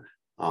back then.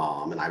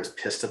 And I was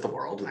pissed at the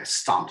world and I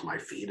stomped my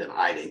feet and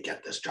I didn't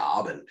get this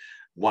job. And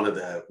one of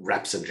the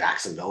reps in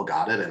Jacksonville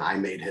got it. And I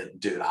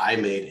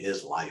made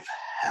his life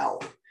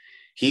hell.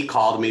 He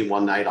called me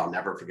one night, I'll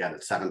never forget,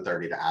 at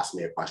 7:30 to ask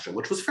me a question,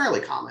 which was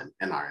fairly common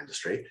in our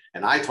industry.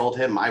 And I told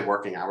him my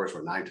working hours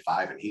were 9 to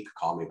 5 and he could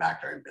call me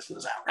back during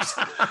business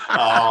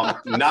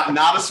hours.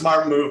 Not a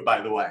smart move,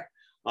 by the way.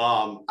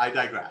 I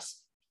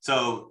digress.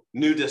 So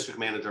new district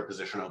manager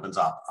position opens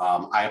up.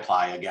 I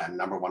apply again,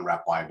 number one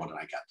rep. Why wouldn't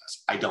I get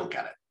this? I don't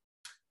get it.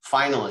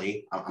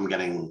 Finally, I'm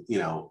getting,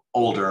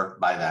 older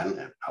by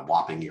then, a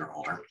whopping year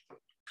older.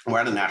 We're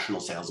at a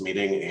national sales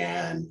meeting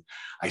and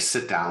I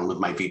sit down with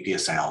my VP of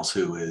sales,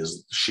 who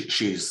is,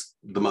 she's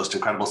the most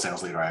incredible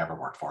sales leader I ever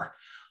worked for.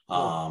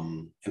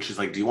 And she's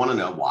like, do you want to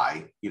know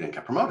why you didn't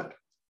get promoted?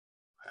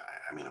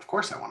 I mean, of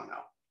course I want to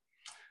know.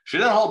 She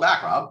didn't hold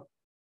back, Rob,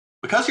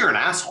 because you're an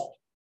asshole.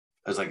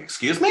 I was like,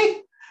 excuse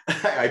me?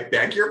 I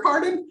beg your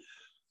pardon?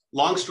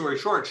 Long story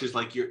short, she's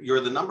like,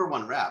 you're the number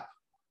one rep.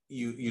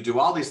 You do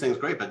all these things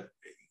great, but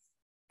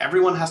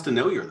everyone has to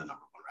know you're the number one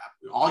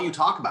rep. All you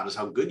talk about is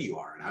how good you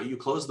are and how you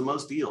close the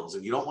most deals,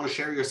 and you don't want to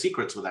share your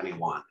secrets with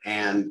anyone.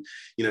 And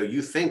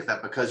you think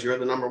that because you're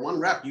the number one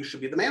rep, you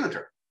should be the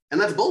manager. And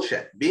that's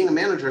bullshit. Being a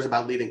manager is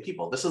about leading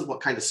people. This is what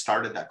kind of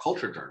started that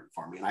culture journey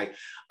for me. And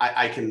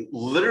I can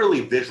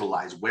literally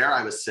visualize where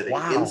I was sitting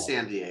in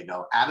San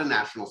Diego at a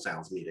national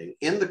sales meeting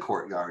in the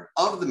courtyard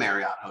of the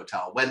Marriott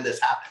Hotel when this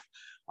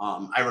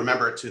happened. I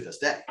remember it to this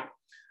day.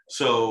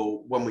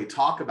 So when we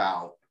talk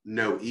about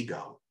no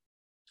ego,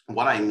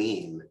 what I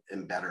mean,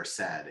 and better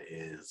said,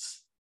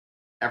 is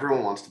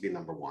everyone wants to be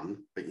number one,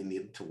 but you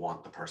need to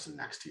want the person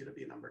next to you to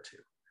be number two.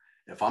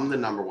 If I'm the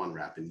number one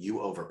rep and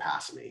you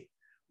overpass me,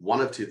 one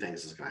of two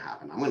things is going to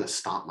happen. I'm going to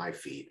stomp my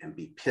feet and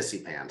be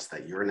pissy pants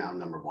that you're now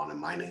number one and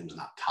my name's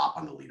not top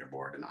on the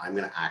leaderboard. And I'm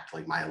going to act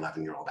like my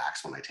 11-year-old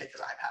acts when I take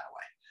his iPad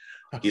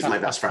away. He's my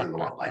best friend in the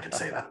world. I could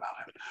say that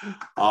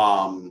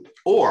about him.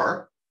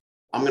 Or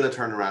I'm going to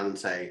turn around and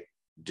say,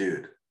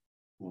 dude,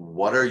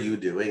 what are you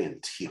doing?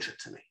 And teach it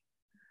to me.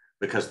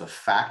 Because the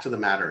fact of the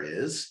matter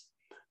is,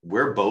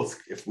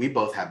 if we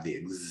both have the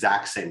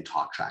exact same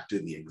talk track, do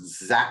the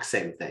exact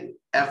same thing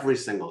every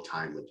single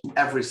time with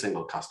every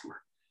single customer,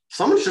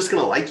 someone's just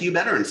going to like you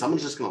better and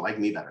someone's just going to like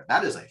me better.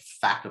 That is a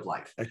fact of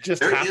life.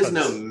 There is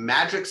no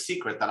magic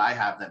secret that I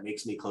have that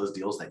makes me close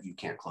deals that you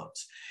can't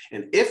close.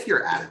 And if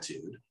your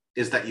attitude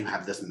is that you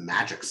have this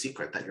magic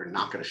secret that you're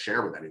not going to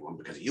share with anyone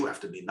because you have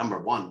to be number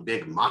one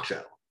big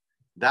macho,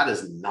 that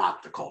is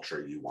not the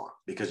culture you want,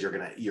 because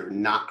you're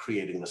not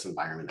creating this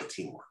environment of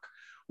teamwork.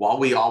 While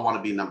we all want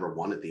to be number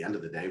one, at the end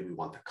of the day, we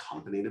want the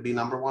company to be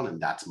number one, and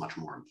that's much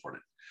more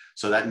important.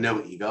 So that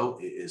no ego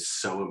is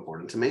so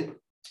important to me.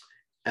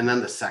 And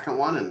then the second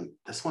one, and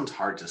this one's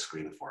hard to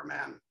screen for,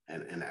 man.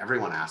 And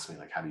everyone asks me,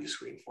 like, how do you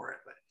screen for it?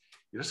 But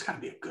you just got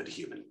to be a good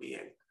human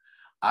being.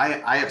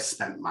 I have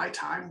spent my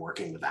time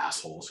working with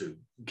assholes who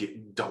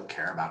don't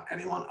care about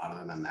anyone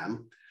other than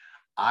them.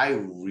 I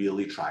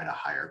really try to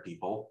hire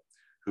people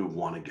who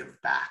want to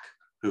give back,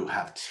 who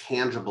have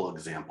tangible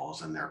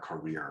examples in their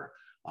career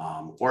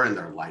or in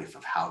their life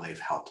of how they've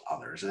helped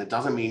others. And it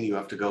doesn't mean you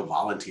have to go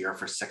volunteer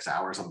for 6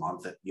 hours a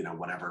month at,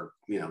 whatever,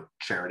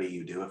 charity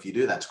you do. If you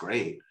do, that's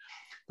great.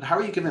 But how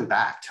are you giving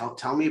back?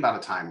 Tell me about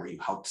a time where you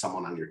helped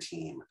someone on your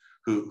team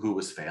who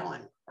was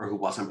failing or who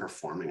wasn't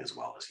performing as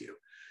well as you.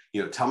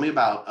 Tell me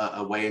about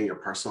a way in your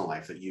personal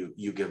life that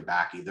you give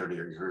back, either to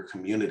your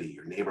community,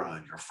 your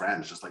neighborhood, your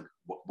friends. Just like,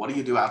 what do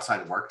you do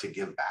outside of work to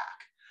give back?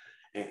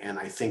 And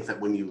I think that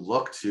when you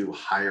look to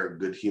hire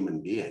good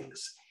human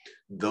beings,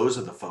 those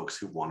are the folks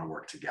who want to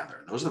work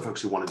together. Those are the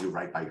folks who want to do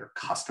right by your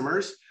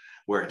customers,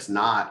 where it's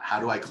not, how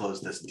do I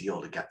close this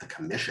deal to get the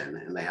commission?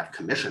 And they have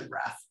commission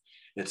breath.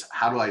 It's,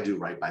 how do I do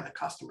right by the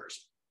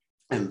customers?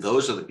 And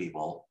those are the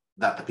people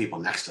that the people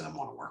next to them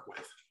want to work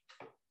with.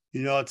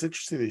 It's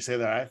interesting that you say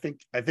that.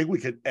 I think we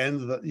could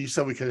you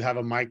said we could have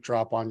a mic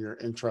drop on your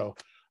intro.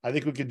 I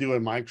think we could do a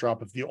mic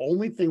drop. If the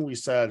only thing we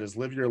said is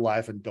live your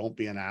life and don't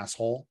be an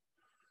asshole,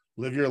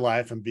 live your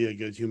life and be a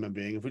good human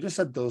being. If we just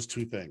said those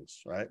two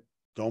things, right?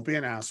 Don't be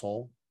an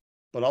asshole,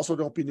 but also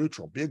don't be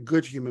neutral. Be a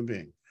good human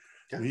being.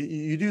 Yeah.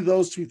 You do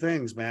those two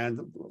things, man.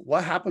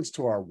 What happens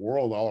to our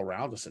world all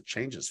around us? It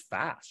changes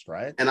fast,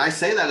 right? And I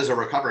say that as a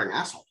recovering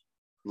asshole.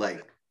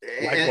 And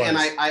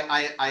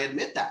I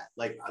admit that.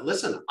 Like,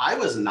 listen, I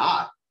was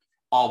not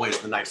always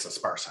the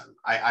nicest person.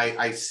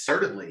 I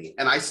certainly,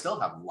 and I still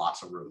have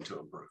lots of room to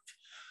improve.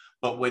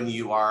 But when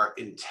you are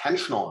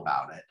intentional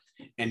about it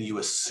and you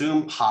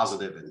assume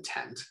positive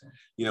intent,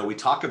 we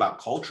talk about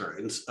culture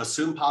and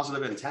assume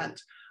positive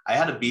intent. I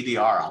had a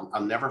BDR,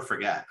 I'll never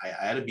forget.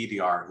 I had a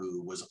BDR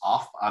who was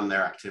off on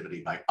their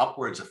activity by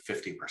upwards of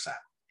 50%.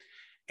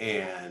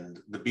 And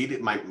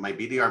my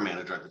BDR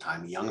manager at the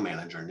time, young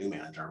manager, new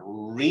manager,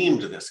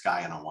 reamed this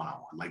guy in a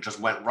one-on-one, like just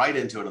went right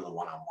into it in the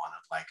one-on-one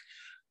of like,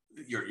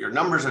 your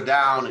numbers are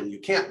down and you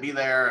can't be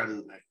there.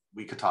 And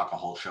we could talk a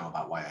whole show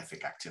about why I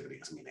think activity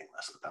is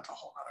meaningless, but that's a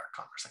whole other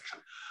conversation.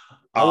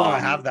 I want to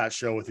have that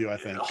show with you, I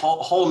think. A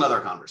whole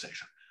nother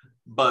conversation.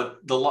 But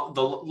the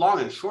long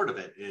and short of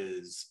it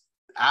is,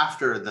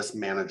 after this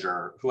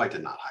manager, who I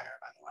did not hire,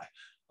 by the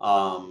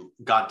way,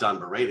 got done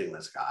berating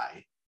this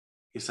guy,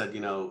 he said,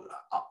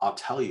 I'll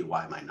tell you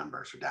why my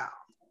numbers are down.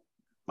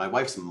 My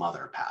wife's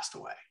mother passed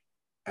away,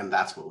 and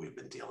that's what we've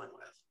been dealing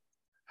with.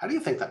 How do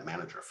you think that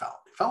manager felt?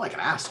 He felt like an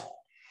asshole.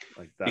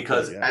 Like that,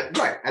 because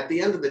at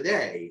the end of the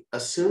day,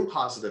 assume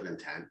positive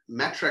intent.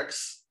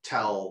 Metrics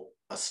tell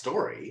a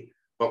story,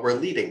 but we're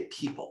leading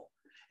people.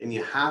 And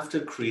you have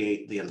to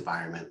create the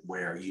environment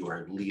where you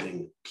are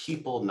leading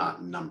people,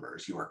 not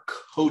numbers. You are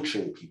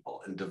coaching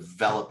people and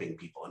developing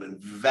people and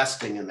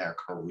investing in their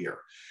career.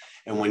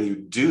 And when you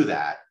do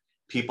that,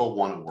 people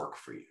want to work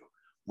for you.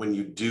 When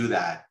you do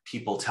that,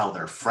 people tell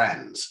their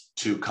friends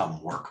to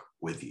come work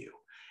with you.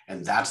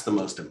 And that's the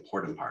most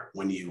important part.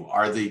 When you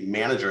are the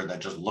manager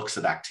that just looks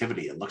at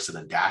activity and looks at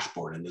a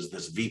dashboard and is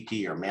this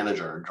VP or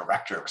manager or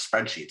director of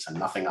spreadsheets and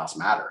nothing else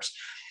matters.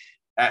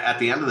 At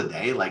the end of the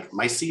day, like,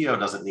 my CEO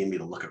doesn't need me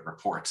to look at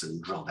reports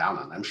and drill down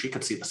on them. She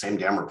could see the same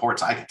damn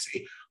reports I could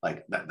see.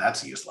 Like,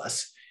 that's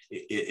useless.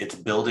 It's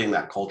building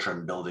that culture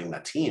and building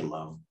that team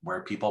of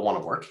where people want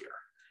to work here.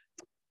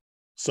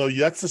 So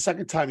that's the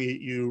second time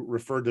you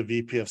referred to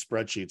VP of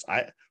spreadsheets.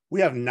 We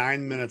have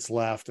 9 minutes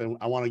left, and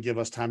I want to give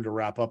us time to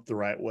wrap up the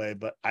right way,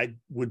 but I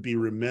would be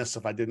remiss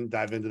if I didn't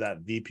dive into that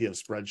VP of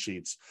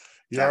spreadsheets.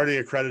 You already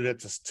accredited it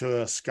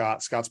to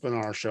Scott. Scott's been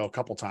on our show a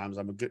couple times.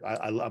 I'm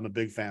a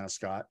big fan of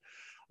Scott.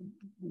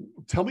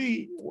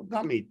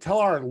 Tell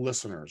our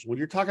listeners, when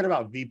you're talking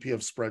about VP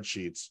of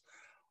spreadsheets,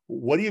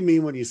 what do you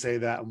mean when you say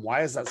that, and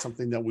why is that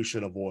something that we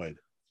should avoid?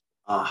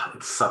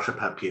 It's such a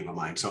pet peeve of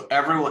mine. So not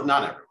everyone,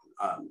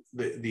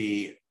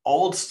 the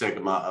old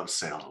stigma of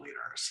sales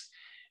leaders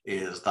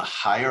is the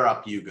higher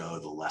up you go,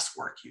 the less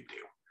work you do.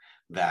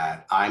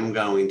 That I'm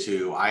now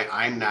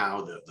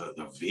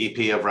the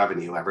VP of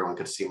revenue. Everyone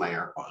could see my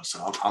air quotes.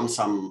 So I'm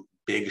some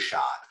big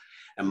shot.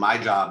 And my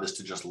job is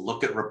to just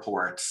look at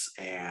reports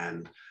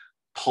and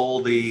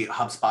pull the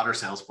HubSpot or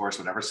Salesforce,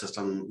 whatever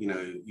system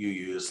you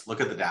use, look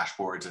at the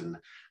dashboards, and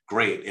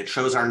great, it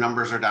shows our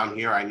numbers are down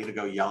here. I need to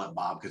go yell at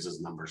Bob because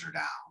his numbers are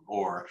down.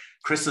 Or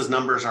Chris's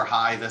numbers are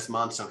high this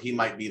month, so he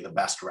might be the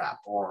best rep.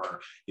 Or,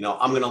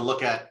 I'm going to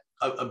look at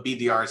a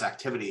BDR's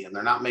activity and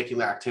they're not making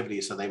their activity,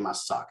 so they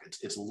must suck.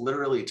 It's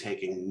literally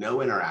taking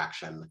no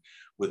interaction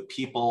with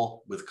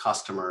people, with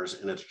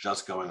customers, and it's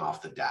just going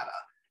off the data.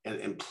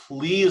 And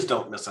please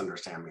don't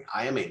misunderstand me.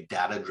 I am a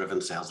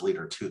data-driven sales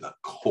leader to the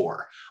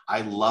core.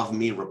 I love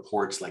me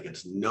reports like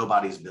it's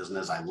nobody's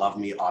business. I love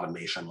me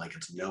automation like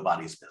it's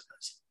nobody's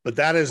business. But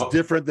that is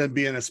different than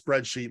being a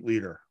spreadsheet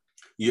leader.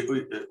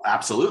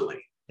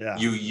 Absolutely. Yeah.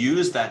 You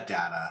use that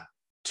data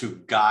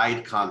to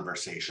guide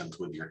conversations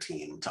with your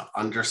team, to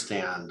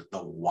understand the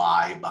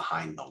why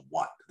behind the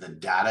what. The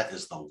data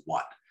is the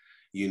what.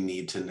 You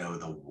need to know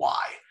the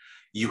why.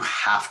 You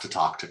have to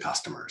talk to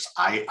customers.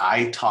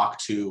 I talk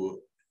to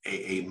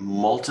a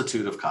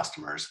multitude of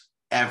customers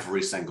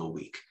every single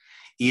week.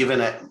 Even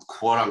at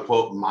quote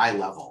unquote my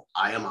level,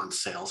 I am on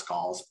sales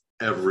calls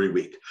every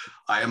week.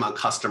 I am on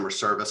customer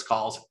service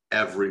calls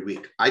every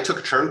week. I took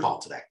a churn call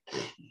today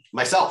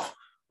myself.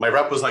 My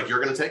rep was like,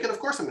 "You're going to take it?" Of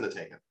course I'm going to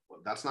take it.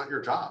 Well, that's not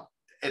your job.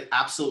 It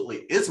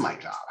absolutely is my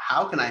job.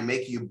 How can I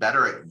make you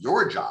better at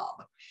your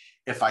job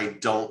if I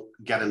don't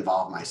get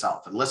involved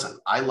myself? And listen,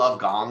 I love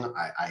Gong.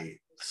 I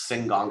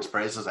sing Gong's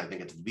praises. I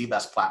think it's the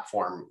best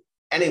platform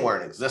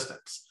anywhere in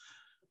existence.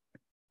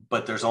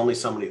 But there's only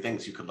so many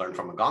things you could learn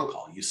from a Gong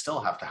call. You still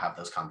have to have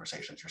those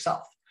conversations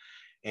yourself.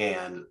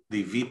 And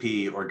the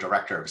VP or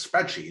director of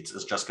spreadsheets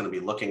is just going to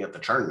be looking at the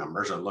churn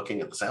numbers or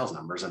looking at the sales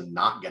numbers and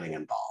not getting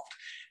involved.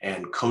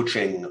 And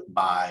coaching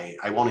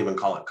I won't even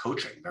call it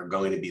coaching. They're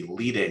going to be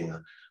leading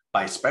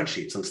by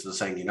spreadsheets instead of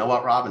saying, "You know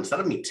what, Rob, instead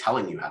of me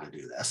telling you how to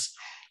do this,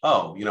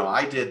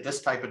 I did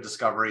this type of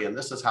discovery and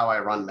this is how I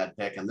run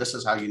MedPick and this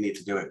is how you need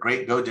to do it.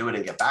 Great, go do it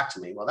and get back to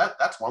me." Well,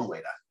 that's one way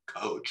to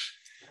coach.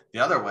 The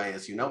other way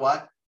is, you know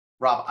what,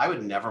 Rob, I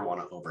would never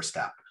want to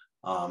overstep.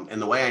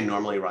 And the way I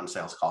normally run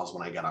sales calls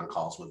when I get on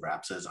calls with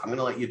reps is I'm going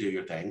to let you do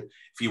your thing.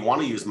 If you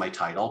want to use my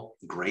title,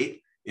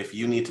 great. If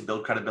you need to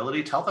build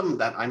credibility, tell them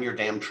that I'm your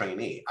damn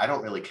trainee. I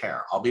don't really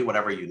care. I'll be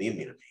whatever you need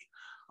me to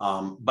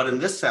be. But in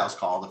this sales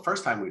call, the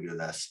first time we do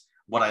this,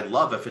 what I'd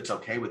love, if it's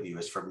okay with you,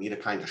 is for me to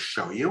kind of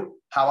show you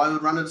how I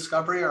would run a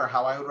discovery or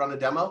how I would run a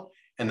demo.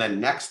 And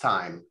then next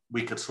time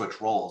we could switch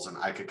roles and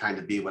I could kind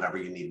of be whatever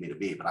you need me to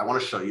be. But I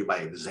want to show you by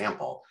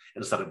example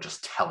instead of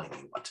just telling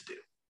you what to do.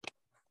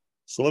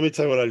 So let me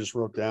tell you what I just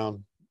wrote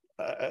down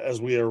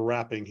as we are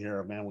wrapping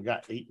here, man. We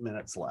got 8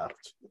 minutes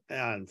left,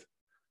 and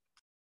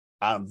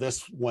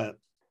this went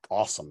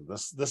awesome.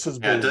 This has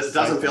been. It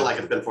doesn't feel like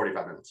it's been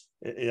 45 minutes.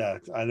 Yeah,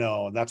 I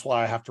know, and that's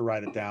why I have to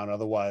write it down.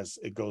 Otherwise,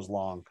 it goes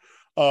long.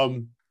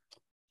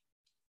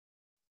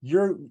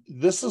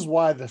 This is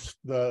why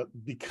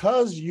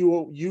because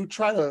you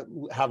try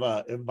to have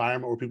an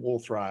environment where people will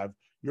thrive.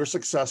 Your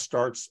success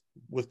starts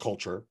with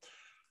culture.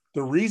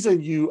 The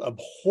reason you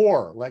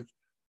abhor, like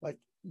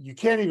you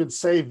can't even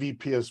say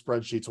VP of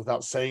spreadsheets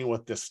without saying it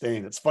with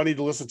disdain. It's funny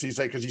to listen to you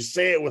say, because you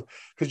say it with,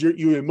 because you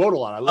emote a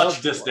lot. I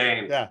love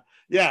disdain. Yeah.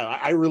 Yeah.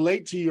 I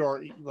relate to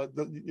your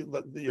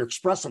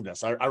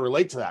expressiveness. I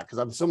relate to that because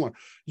I'm similar.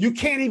 You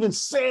can't even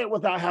say it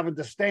without having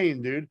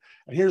disdain, dude.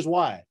 And here's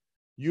why.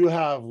 You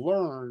have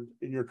learned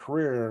in your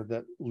career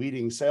that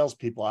leading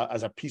salespeople,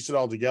 as I piece it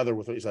all together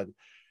with what you said,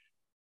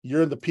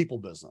 you're in the people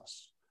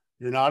business.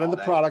 You're not in the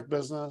product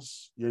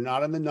business. You're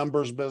not in the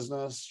numbers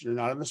business. You're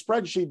not in the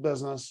spreadsheet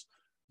business.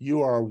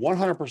 You are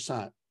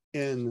 100%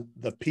 in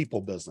the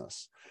people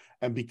business.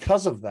 And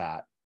because of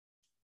that,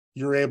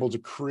 you're able to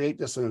create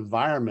this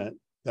environment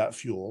that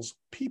fuels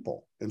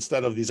people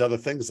instead of these other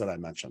things that I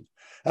mentioned.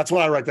 That's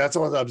what I write. That's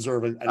what I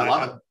observe. And I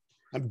love it.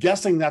 I'm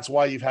guessing that's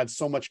why you've had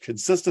so much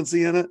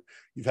consistency in it.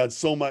 You've had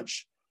so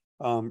much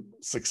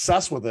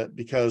success with it,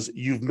 because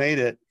you've made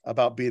it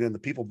about being in the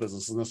people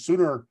business. And the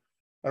sooner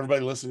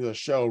everybody listening to the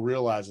show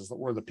realizes that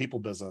we're in the people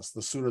business,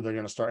 the sooner they're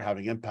going to start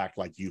having impact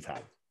like you've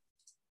had.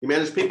 You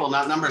manage people,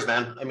 not numbers,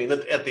 man. I mean,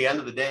 at the end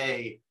of the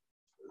day,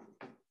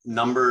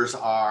 numbers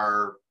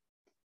are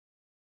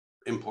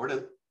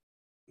important.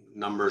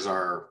 Numbers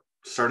are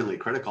certainly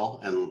critical.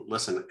 And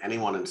listen,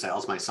 anyone in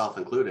sales, myself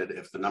included,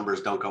 if the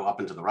numbers don't go up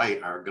and to the right,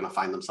 are going to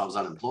find themselves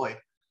unemployed.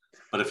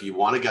 But if you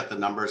want to get the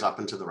numbers up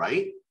and to the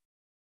right,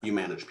 you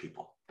manage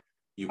people.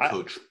 You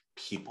coach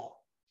people.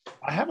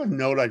 I have a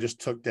note I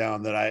just took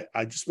down that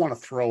I just want to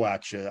throw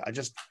at you.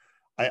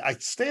 I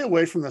stay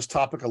away from this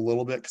topic a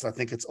little bit because I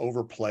think it's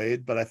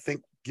overplayed, but I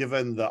think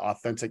given the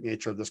authentic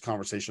nature of this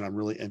conversation, I'm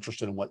really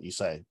interested in what you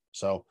say.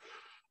 So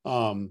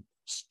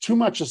too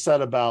much is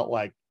said about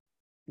like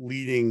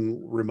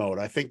leading remote.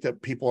 I think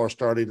that people are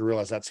starting to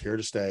realize that's here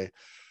to stay.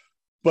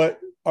 But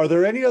are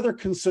there any other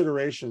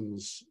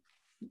considerations?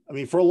 I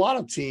mean, for a lot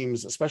of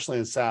teams, especially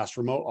in SaaS,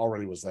 remote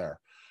already was there.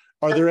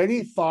 Are there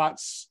any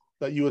thoughts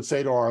that you would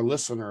say to our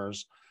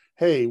listeners,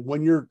 hey,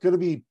 when you're going to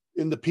be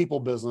in the people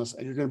business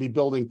and you're going to be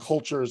building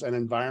cultures and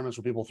environments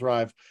where people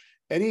thrive,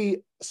 any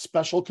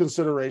special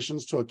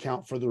considerations to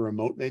account for the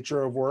remote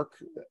nature of work?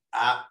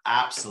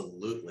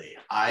 Absolutely.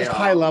 Just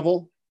high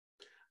level.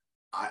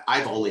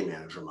 I've only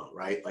managed remote,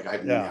 right? Like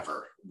I've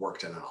never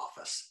worked in an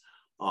office.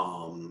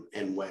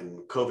 And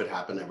when COVID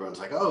happened, everyone's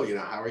like, oh,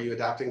 how are you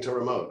adapting to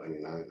remote? I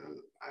mean,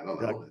 I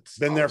don't know. It's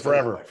been there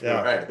forever.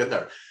 Yeah, right. Been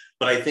there.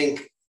 But I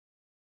think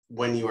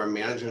when you are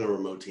managing a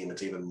remote team,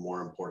 it's even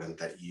more important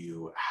that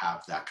you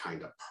have that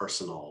kind of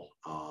personal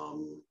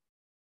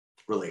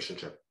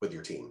relationship with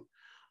your team.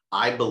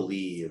 I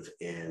believe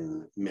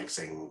in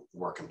mixing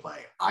work and play.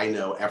 I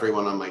know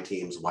everyone on my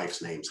team's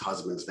wife's names,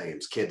 husband's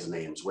names, kids'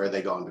 names, where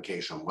they go on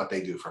vacation, what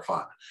they do for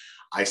fun.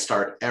 I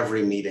start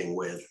every meeting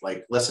with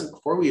like, listen,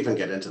 before we even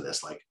get into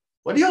this, like,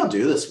 what do y'all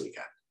do this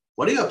weekend?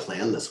 What do y'all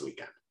plan this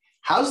weekend?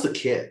 How's the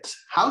kids?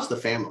 How's the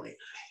family?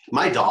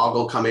 My dog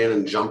will come in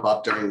and jump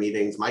up during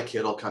meetings. My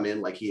kid will come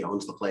in like he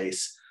owns the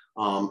place.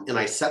 And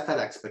I set that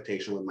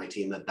expectation with my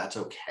team that that's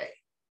okay.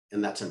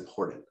 And that's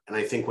important. And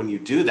I think when you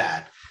do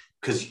that,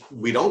 because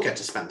we don't get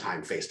to spend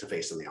time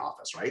face-to-face in the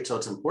office, right? So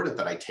it's important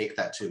that I take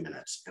that 2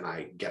 minutes and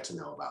I get to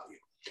know about you.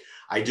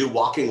 I do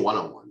walking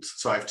one-on-ones.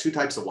 So I have two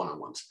types of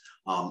one-on-ones.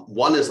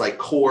 One is like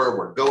core,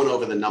 we're going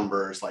over the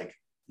numbers, like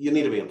you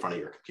need to be in front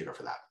of your computer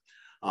for that.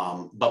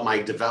 But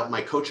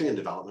my coaching and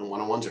development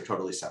one-on-ones are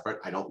totally separate.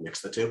 I don't mix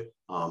the two.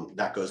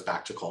 That goes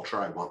back to culture.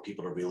 I want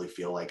people to really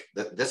feel like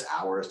that this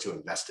hour is to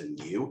invest in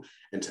you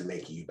and to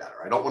make you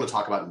better. I don't want to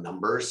talk about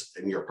numbers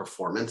and your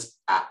performance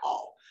at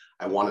all.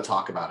 I want to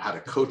talk about how to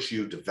coach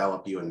you,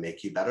 develop you, and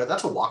make you better.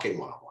 That's a walking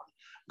one-on-one.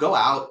 Go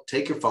out,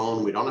 take your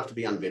phone. We don't have to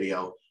be on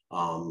video.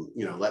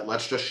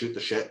 Let's just shoot the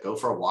shit, go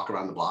for a walk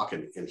around the block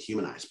and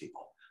humanize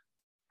people.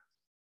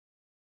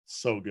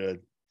 So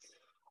good.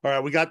 All right,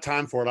 we got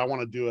time for it. I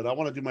want to do it. I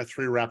want to do my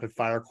 3 rapid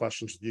fire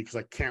questions with you because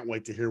I can't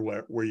wait to hear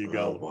where you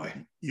go. Oh boy.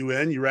 You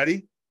in? You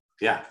ready?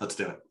 Yeah, let's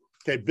do it.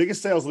 Okay,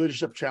 biggest sales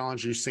leadership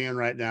challenge you're seeing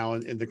right now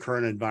in the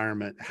current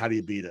environment. How do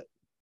you beat it?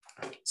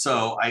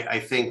 So I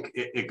think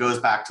it goes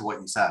back to what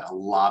you said. A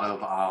lot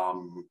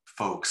of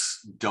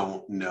folks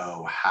don't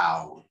know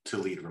how to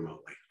lead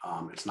remotely.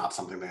 It's not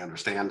something they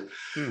understand.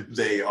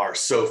 They are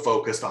so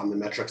focused on the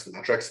metrics.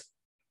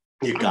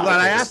 I'm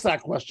glad I asked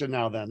that question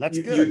now then. That's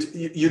good.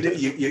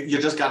 You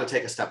just got to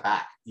take a step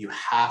back. You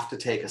have to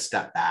take a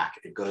step back.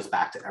 It goes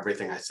back to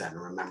everything I said.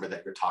 And remember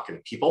that you're talking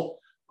to people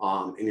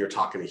and you're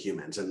talking to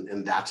humans.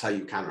 And that's how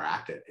you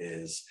counteract it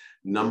is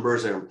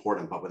numbers are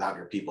important, but without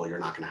your people, you're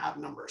not going to have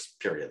numbers,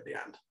 period, at the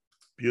end.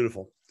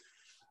 Beautiful.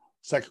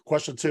 Second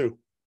question 2.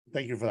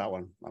 Thank you for that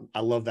one. I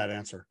love that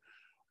answer.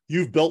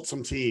 You've built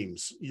some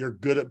teams. You're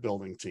good at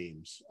building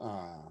teams.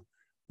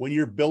 When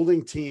you're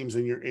building teams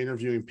and you're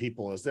interviewing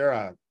people, is there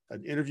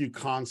an interview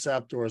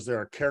concept or is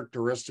there a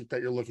characteristic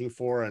that you're looking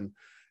for? And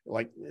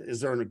like,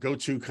 is there a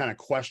go-to kind of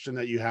question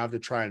that you have to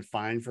try and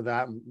find for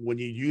that? When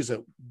you use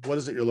it, what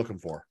is it you're looking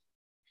for?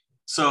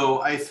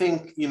 So I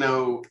think,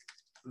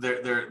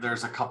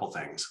 there's a couple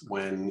things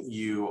when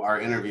you are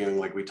interviewing,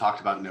 like we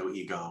talked about no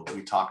ego.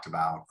 We talked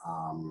about,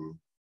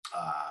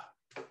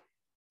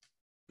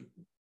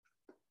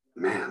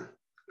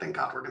 things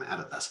thank God we're going to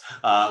edit this.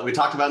 We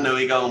talked about no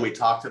ego and we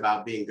talked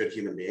about being good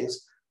human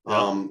beings.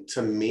 Yep.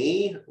 To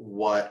me,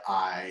 what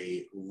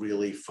I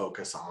really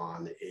focus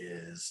on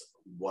is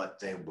what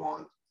they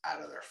want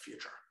out of their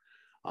future.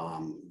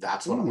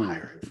 That's what I'm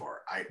hiring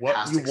for.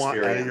 What you want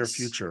out of your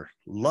future.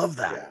 Love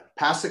that. Yeah.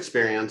 Past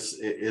experience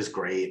is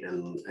great.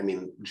 And I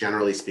mean,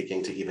 generally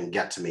speaking, to even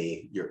get to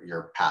me,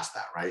 you're past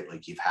that, right?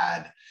 Like you've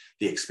had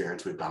the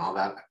experience, we've done all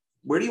that.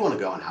 Where do you want to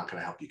go and how can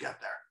I help you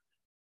get there?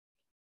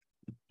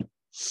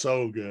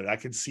 So good. I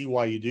can see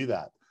why you do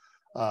that.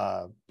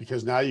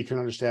 Because now you can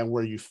understand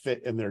where you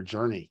fit in their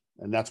journey.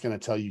 And that's going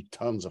to tell you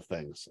tons of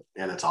things.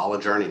 And it's all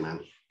a journey, man.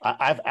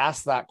 I've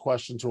asked that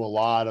question to a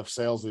lot of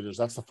sales leaders.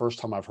 That's the first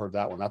time I've heard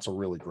that one. That's a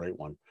really great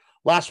one.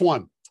 Last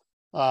one.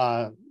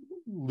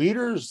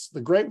 Leaders,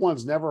 the great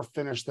ones never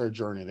finish their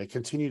journey. They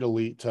continue to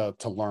lead to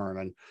learn.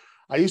 And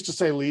I used to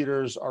say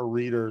leaders are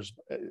readers.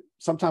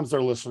 Sometimes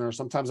they're listeners.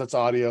 Sometimes it's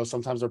audio.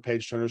 Sometimes they're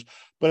page turners.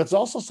 But it's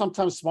also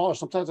sometimes smaller.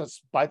 Sometimes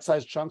it's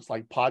bite-sized chunks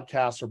like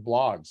podcasts or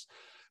blogs.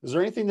 Is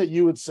there anything that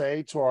you would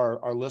say to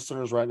our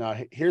listeners right now?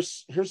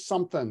 Here's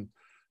something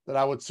that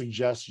I would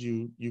suggest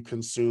you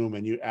consume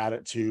and you add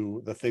it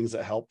to the things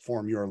that help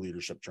form your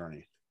leadership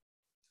journey.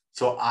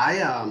 So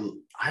I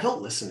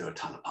don't listen to a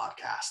ton of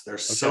podcasts.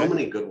 There's so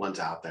many good ones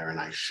out there, and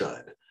I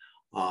should.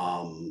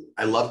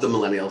 I love the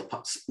Millennial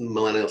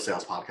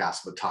Sales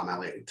Podcast with Tom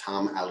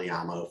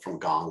Aliamo from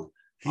Gong.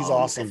 He's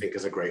awesome. I think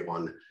is a great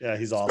one. Yeah,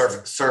 he's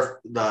awesome.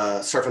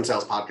 The Surf and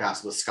Sales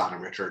Podcast with Scott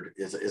and Richard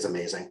is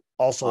amazing.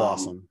 Also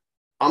awesome.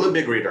 I'm a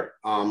big reader.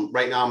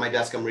 Right now on my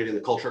desk, I'm reading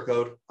the Culture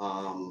Code.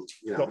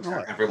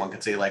 Everyone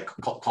can see like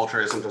culture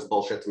isn't just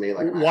bullshit to me.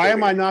 Like, why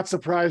am I not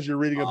surprised you're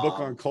reading a book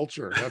on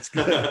culture? That's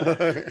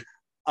good.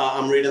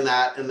 I'm reading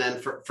that. And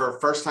then for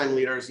first-time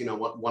leaders,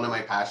 one of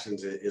my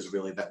passions is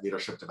really that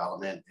leadership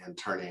development and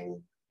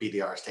turning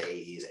BDRs to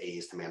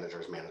AEs to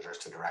managers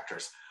to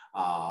directors.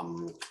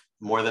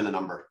 More Than a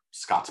Number,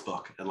 Scott's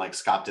book. And like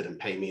Scott didn't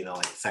pay me to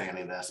like say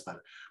any of this, but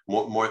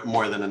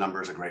More Than a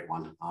Number is a great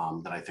one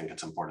that I think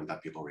it's important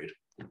that people read.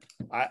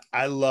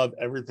 I love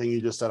everything you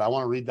just said. I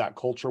want to read that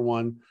culture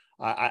one.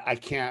 I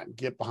can't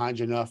get behind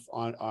you enough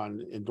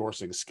on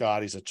endorsing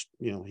Scott. He's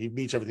he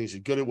meets everything. He's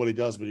good at what he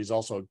does, but he's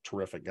also a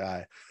terrific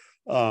guy.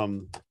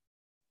 Dude,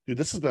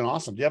 this has been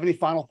awesome. Do you have any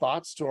final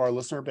thoughts to our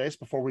listener base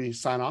before we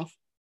sign off?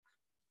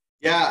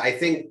 Yeah, I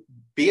think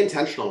be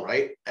intentional,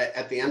 right?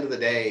 At the end of the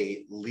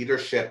day,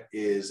 leadership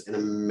is an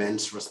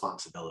immense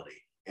responsibility,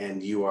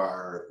 and you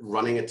are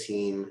running a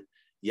team.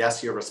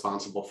 Yes, you're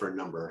responsible for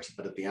numbers,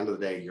 but at the end of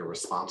the day, you're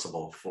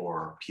responsible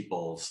for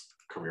people's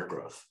career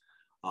growth.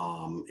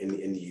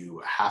 And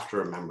you have to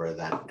remember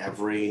that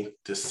every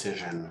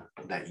decision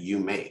that you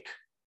make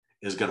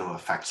is going to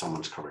affect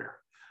someone's career.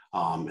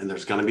 And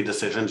there's going to be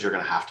decisions you're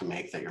going to have to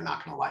make that you're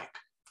not going to like.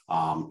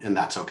 And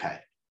that's okay.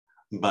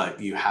 But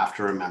you have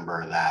to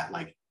remember that,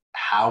 like,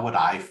 how would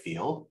I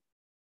feel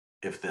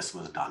if this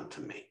was done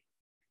to me?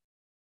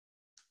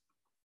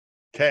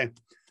 Okay.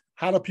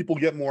 How do people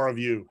get more of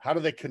you? How do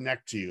they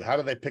connect to you? How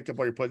do they pick up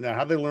what you're putting down?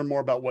 How do they learn more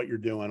about what you're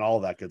doing?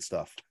 All that good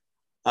stuff.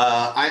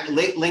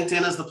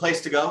 LinkedIn is the place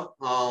to go.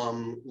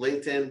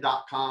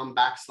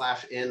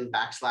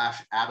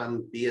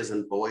 LinkedIn.com/in/Adam, B as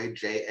in boy,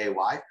 Jay,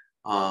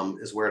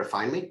 is where to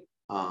find me.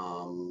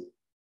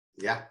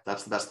 Yeah,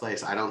 that's the best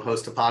place. I don't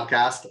host a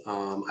podcast.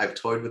 I've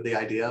toyed with the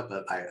idea,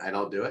 but I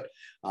don't do it.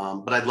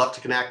 But I'd love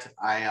to connect.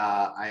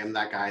 I am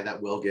that guy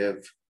that will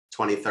give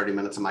 20, 30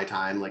 minutes of my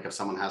time. Like if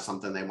someone has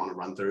something they want to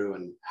run through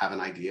and have an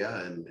idea,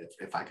 and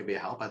if I could be a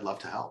help, I'd love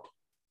to help.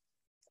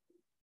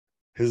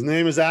 His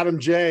name is Adam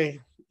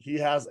J. He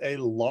has a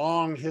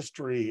long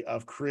history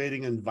of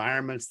creating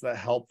environments that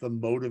help the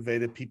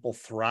motivated people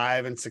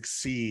thrive and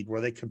succeed,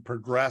 where they can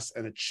progress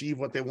and achieve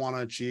what they want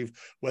to achieve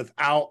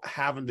without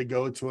having to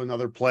go to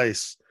another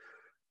place.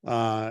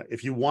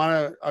 If you want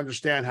to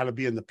understand how to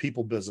be in the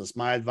people business,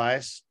 my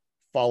advice,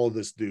 follow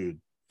this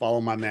dude.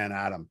 Follow my man,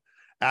 Adam.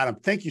 Adam,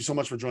 thank you so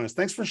much for joining us.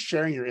 Thanks for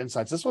sharing your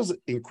insights. This was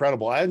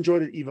incredible. I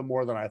enjoyed it even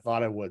more than I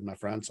thought I would, my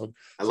friend. So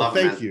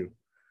thank you.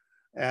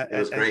 It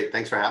was great.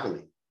 Thanks for having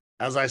me.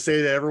 As I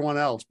say to everyone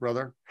else,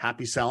 brother,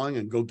 happy selling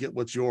and go get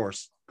what's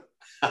yours.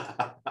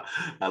 I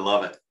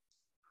love it.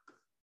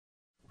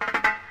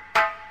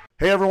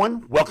 Hey,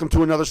 everyone. Welcome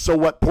to another So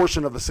What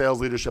portion of the Sales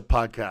Leadership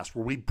Podcast,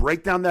 where we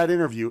break down that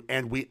interview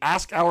and we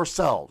ask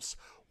ourselves,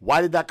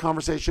 why did that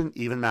conversation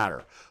even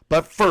matter?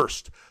 But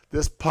first,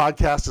 this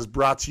podcast is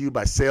brought to you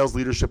by Sales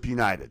Leadership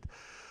United.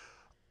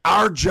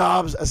 Our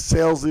jobs as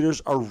sales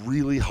leaders are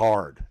really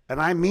hard,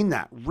 and I mean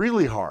that,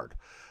 really hard.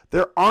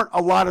 There aren't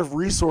a lot of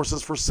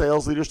resources for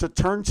sales leaders to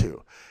turn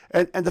to.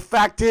 And the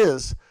fact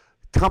is,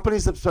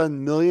 companies that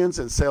spend millions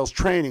in sales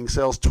training,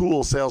 sales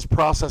tools, sales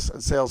process,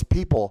 and sales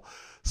people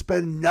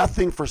spend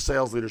nothing for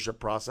sales leadership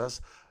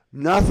process,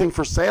 nothing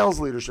for sales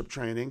leadership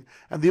training,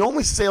 and the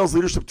only sales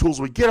leadership tools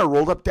we get are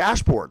rolled up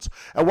dashboards.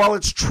 And while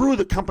it's true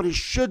that companies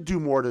should do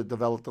more to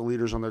develop the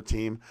leaders on their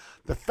team,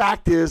 the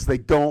fact is they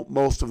don't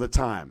most of the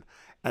time.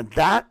 And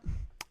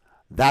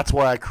that's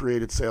why I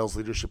created Sales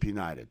Leadership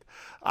United.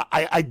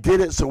 I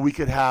did it so we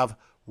could have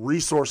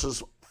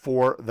resources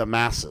for the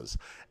masses.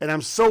 And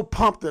I'm so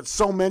pumped that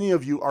so many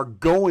of you are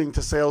going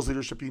to Sales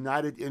Leadership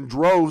United in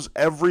droves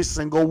every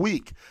single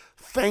week.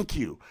 Thank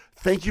you.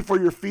 Thank you for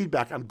your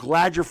feedback. I'm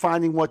glad you're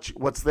finding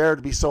what's there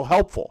to be so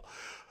helpful.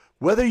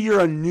 Whether you're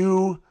a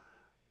new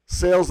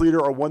sales leader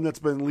or one that's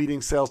been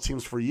leading sales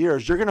teams for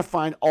years, you're going to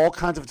find all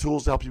kinds of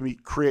tools to help you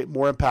create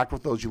more impact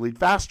with those you lead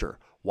faster.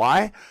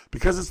 Why?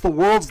 Because it's the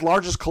world's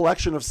largest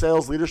collection of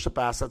sales leadership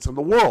assets in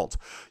the world.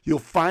 You'll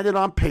find it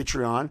on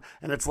Patreon,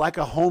 and it's like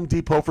a Home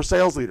Depot for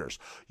sales leaders.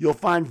 You'll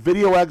find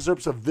video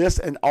excerpts of this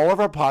and all of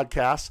our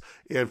podcasts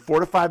in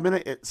 4 to 5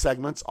 minute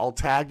segments, all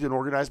tagged and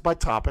organized by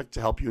topic to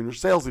help you in your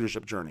sales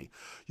leadership journey.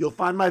 You'll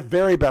find my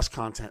very best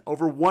content,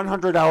 over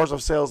 100 hours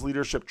of sales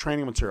leadership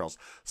training materials,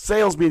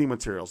 sales meeting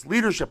materials,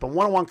 leadership and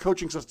one-on-one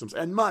coaching systems,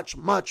 and much,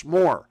 much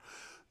more.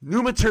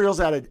 New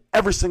materials added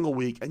every single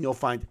week, and you'll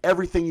find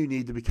everything you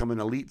need to become an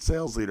elite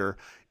sales leader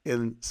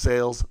in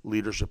Sales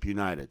Leadership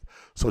United.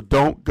 So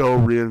don't go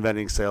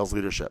reinventing sales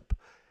leadership.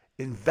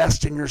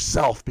 Invest in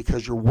yourself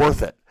because you're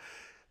worth it.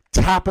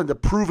 Tap into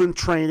proven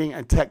training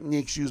and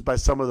techniques used by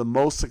some of the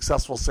most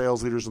successful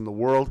sales leaders in the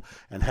world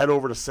and head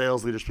over to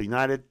Sales Leadership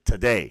United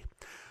today.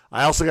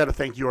 I also got to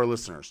thank you, our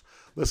listeners.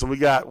 Listen, we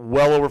got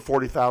well over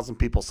 40,000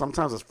 people.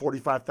 Sometimes it's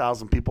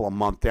 45,000 people a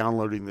month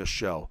downloading this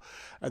show.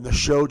 And the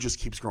show just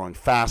keeps growing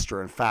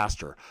faster and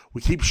faster.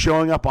 We keep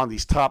showing up on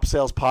these top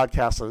sales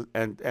podcasts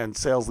and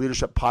sales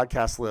leadership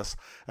podcast lists.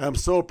 And I'm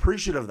so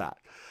appreciative of that.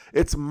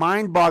 It's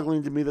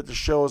mind-boggling to me that the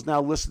show is now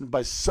listened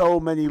by so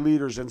many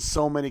leaders in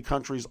so many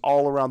countries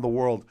all around the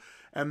world.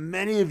 And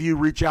many of you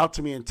reach out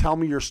to me and tell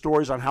me your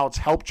stories on how it's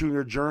helped you in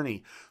your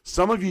journey.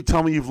 Some of you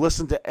tell me you've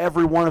listened to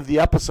every one of the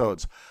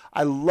episodes.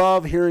 I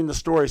love hearing the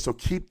stories, so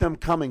keep them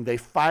coming. They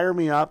fire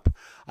me up.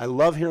 I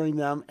love hearing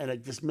them, and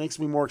it just makes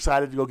me more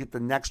excited to go get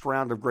the next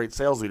round of great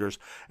sales leaders.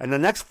 And the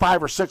next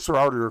 5 or 6 are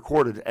already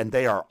recorded, and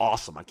they are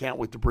awesome. I can't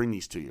wait to bring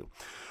these to you.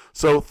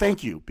 So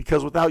thank you,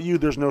 because without you,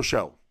 there's no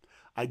show.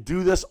 I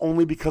do this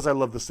only because I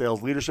love the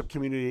sales leadership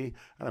community,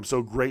 and I'm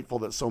so grateful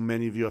that so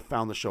many of you have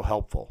found the show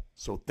helpful.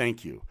 So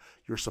thank you.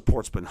 Your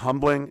support's been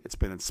humbling, it's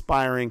been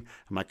inspiring,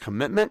 and my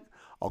commitment,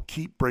 I'll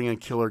keep bringing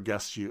killer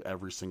guests to you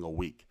every single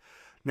week.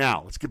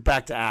 Now, let's get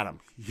back to Adam.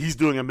 He's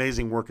doing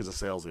amazing work as a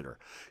sales leader.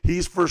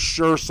 He's for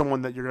sure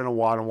someone that you're going to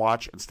want to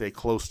watch and stay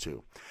close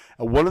to.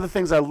 And one of the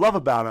things I love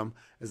about him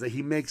is that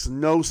he makes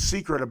no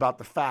secret about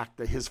the fact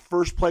that his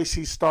first place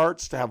he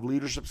starts to have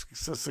leadership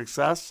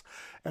success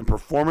and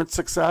performance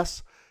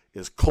success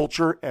is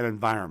culture and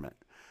environment.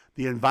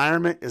 The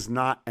environment is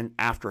not an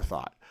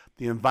afterthought.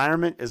 The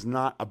environment is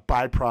not a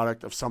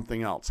byproduct of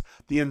something else.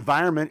 The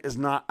environment is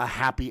not a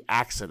happy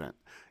accident.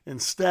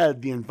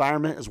 Instead, the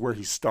environment is where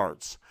he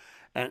starts.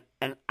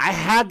 And I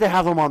had to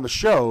have him on the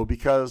show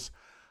because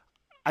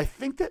I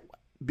think that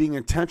being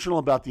intentional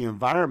about the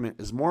environment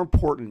is more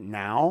important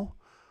now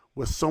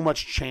with so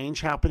much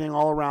change happening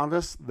all around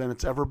us than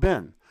it's ever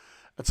been.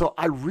 And so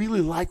I really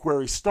like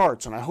where he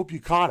starts, and I hope you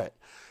caught it.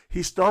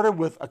 He started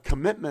with a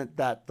commitment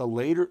that the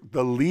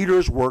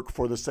leaders work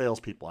for the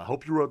salespeople. I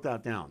hope you wrote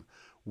that down.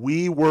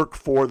 We work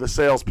for the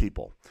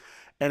salespeople.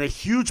 And a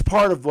huge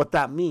part of what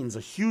that means, a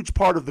huge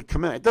part of the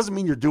commitment, it doesn't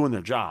mean you're doing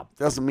their job. It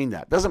doesn't mean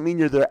that. It doesn't mean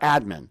you're their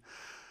admin.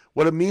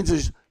 What it means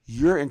is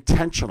you're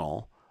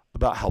intentional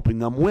about helping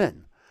them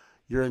win.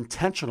 You're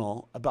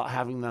intentional about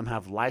having them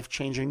have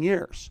life-changing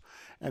years.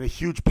 And a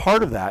huge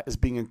part of that is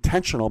being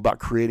intentional about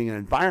creating an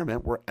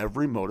environment where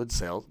every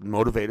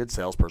motivated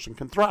salesperson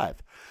can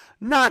thrive.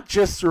 Not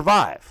just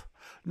survive,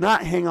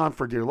 not hang on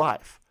for dear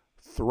life,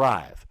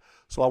 thrive.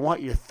 So I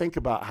want you to think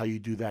about how you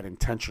do that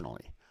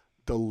intentionally,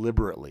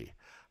 deliberately,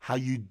 how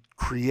you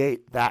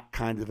create that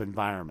kind of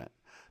environment,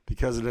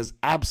 because it is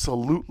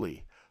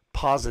absolutely,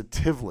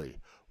 positively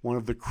one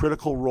of the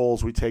critical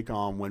roles we take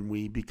on when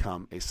we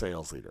become a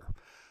sales leader.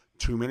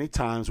 Too many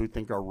times we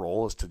think our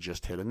role is to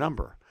just hit a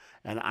number.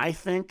 And I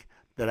think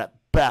that at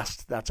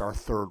best, that's our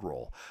third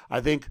role.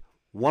 I think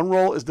one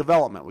role is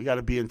development. We got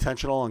to be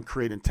intentional and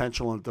create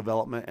intentional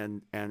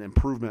development and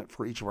improvement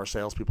for each of our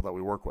salespeople that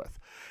we work with.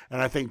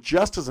 And I think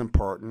just as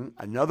important,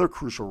 another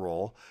crucial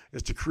role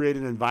is to create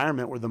an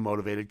environment where the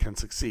motivated can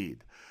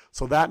succeed.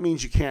 So that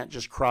means you can't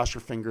just cross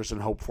your fingers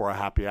and hope for a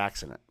happy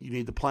accident. You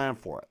need to plan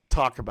for it,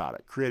 talk about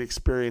it, create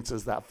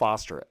experiences that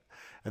foster it.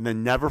 And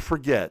then never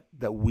forget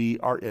that we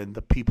are in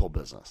the people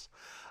business.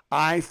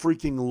 I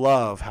freaking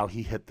love how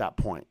he hit that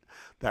point.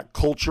 That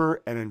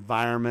culture and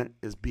environment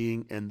is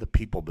being in the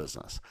people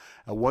business.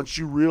 And once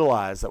you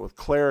realize that with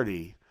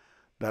clarity,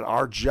 that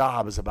our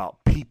job is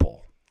about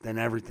people, then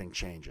everything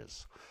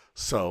changes.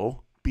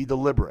 So be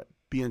deliberate,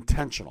 be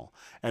intentional,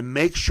 and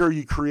make sure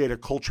you create a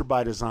culture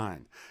by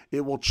design.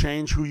 It will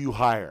change who you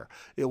hire.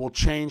 It will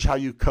change how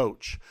you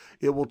coach.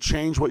 It will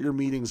change what your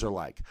meetings are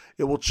like.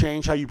 It will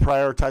change how you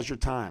prioritize your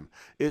time.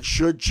 It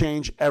should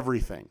change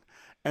everything.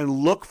 And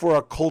look for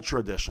a culture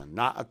addition,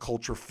 not a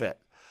culture fit.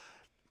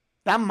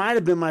 That might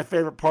have been my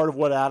favorite part of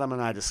what Adam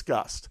and I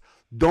discussed.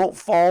 Don't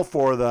fall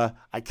for the,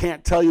 I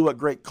can't tell you what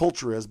great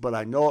culture is, but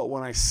I know it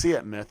when I see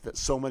it myth that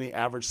so many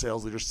average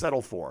sales leaders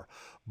settle for.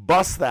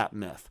 Bust that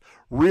myth.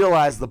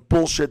 realize the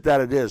bullshit that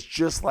it is,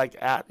 just like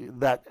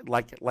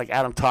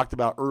Adam talked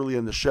about early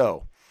in the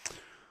show.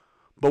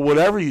 But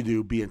whatever you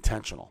do, be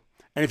intentional.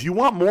 And if you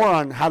want more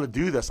on how to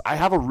do this, I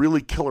have a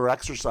really killer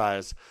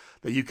exercise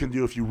that you can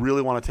do if you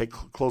really want to take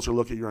a closer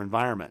look at your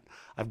environment.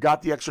 I've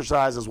got the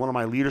exercise as one of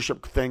my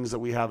leadership things that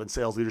we have in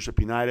Sales Leadership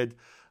United.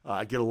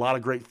 I get a lot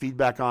of great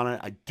feedback on it.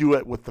 I do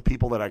it with the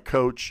people that I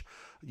coach.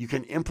 You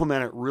can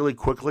implement it really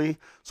quickly.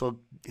 So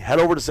head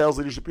over to Sales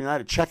Leadership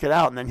United, check it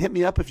out, and then hit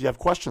me up if you have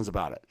questions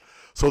about it.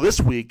 So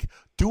this week,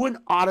 do an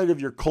audit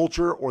of your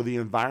culture or the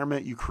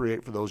environment you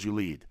create for those you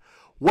lead.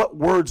 What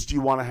words do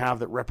you want to have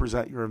that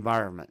represent your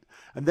environment?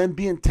 And then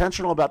be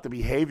intentional about the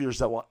behaviors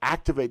that will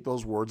activate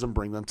those words and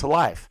bring them to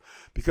life.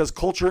 Because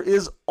culture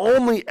is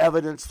only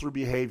evidenced through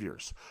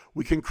behaviors.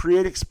 We can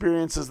create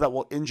experiences that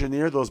will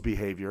engineer those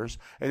behaviors.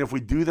 And if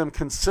we do them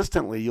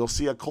consistently, you'll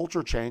see a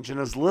culture change in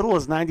as little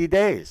as 90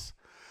 days.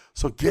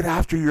 So get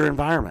after your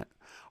environment.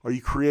 Are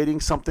you creating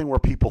something where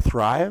people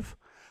thrive?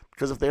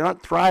 Because if they're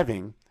not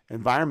thriving,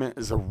 environment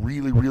is a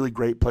really, really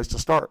great place to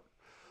start.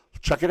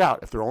 Check it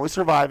out. If they're only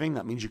surviving,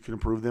 that means you can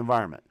improve the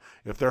environment.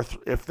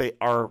 If they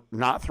are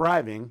not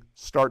thriving,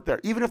 start there.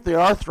 Even if they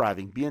are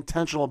thriving, be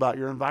intentional about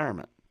your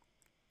environment.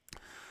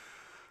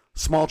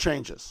 Small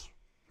changes,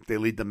 they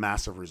lead to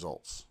massive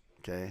results.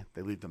 Okay,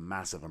 they lead to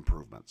massive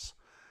improvements.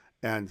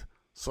 And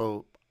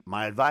so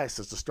my advice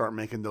is to start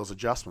making those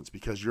adjustments,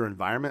 because your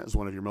environment is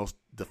one of your most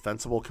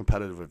defensible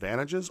competitive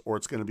advantages, or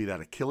it's going to be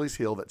that Achilles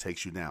heel that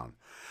takes you down.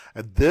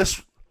 And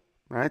this,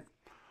 right?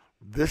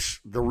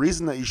 The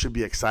reason that you should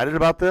be excited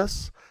about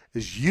this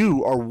is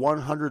you are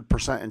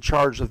 100% in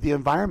charge of the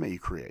environment you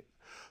create.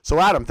 So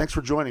Adam, thanks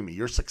for joining me.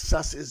 Your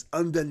success is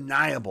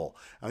undeniable,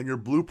 and your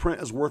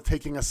blueprint is worth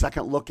taking a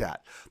second look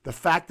at. The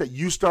fact that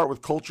you start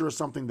with culture is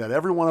something that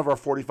every one of our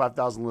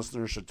 45,000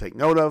 listeners should take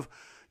note of.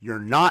 You're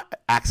not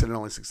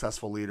accidentally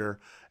successful leader,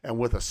 and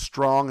with a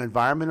strong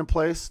environment in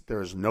place,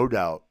 there is no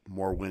doubt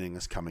more winning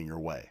is coming your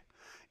way.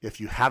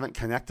 If you haven't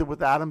connected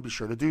with Adam, be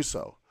sure to do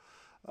so.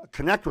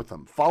 Connect with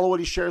him. Follow what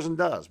he shares and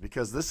does,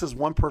 because this is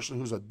one person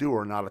who's a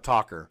doer, not a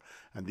talker,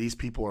 and these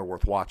people are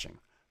worth watching.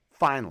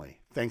 Finally,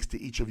 thanks to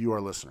each of you,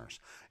 our listeners.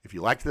 If you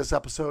liked this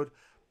episode,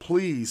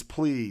 please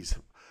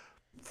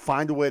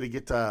find a way to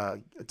get to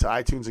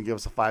iTunes and give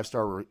us a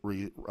 5-star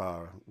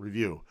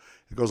review.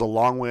 It goes a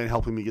long way in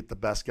helping me get the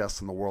best guests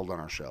in the world on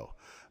our show.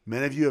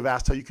 Many of you have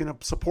asked how you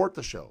can support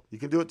the show. You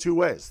can do it two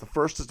ways. The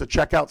first is to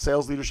check out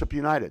Sales Leadership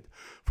United.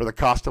 For the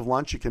cost of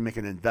lunch, you can make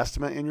an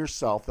investment in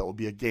yourself that will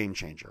be a game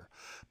changer.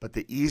 But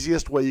the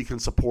easiest way you can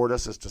support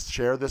us is to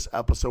share this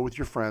episode with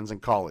your friends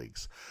and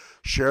colleagues.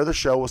 Share the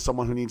show with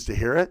someone who needs to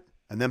hear it,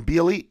 and then be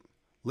elite.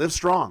 Live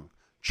strong.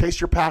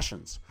 Chase your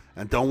passions.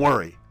 And don't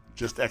worry,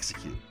 just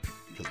execute,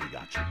 because we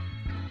got you.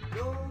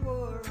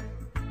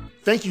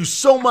 Thank you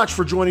so much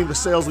for joining the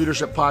Sales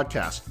Leadership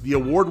Podcast, the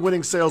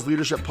award-winning sales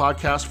leadership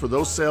podcast for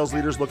those sales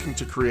leaders looking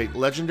to create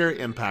legendary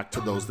impact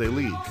to those they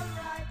lead.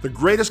 The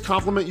greatest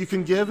compliment you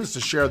can give is to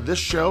share this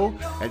show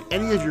and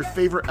any of your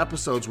favorite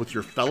episodes with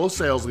your fellow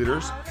sales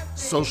leaders,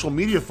 social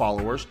media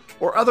followers,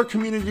 or other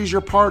communities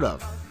you're part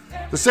of.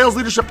 The Sales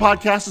Leadership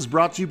Podcast is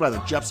brought to you by the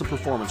Jepson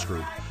Performance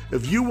Group.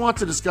 If you want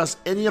to discuss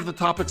any of the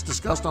topics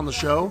discussed on the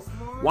show,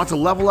 want to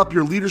level up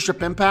your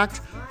leadership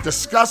impact,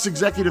 discuss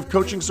executive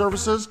coaching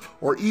services,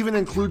 or even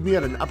include me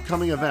at an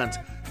upcoming event,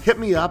 hit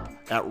me up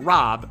at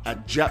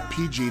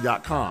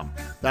rob@jeppg.com.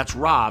 That's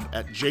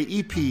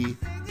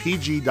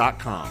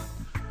rob@jeppg.com.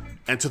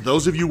 And to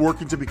those of you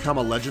working to become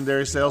a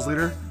legendary sales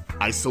leader,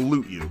 I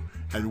salute you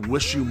and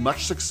wish you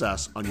much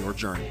success on your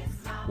journey.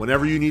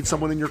 Whenever you need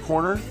someone in your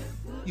corner,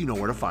 you know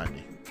where to find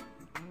me.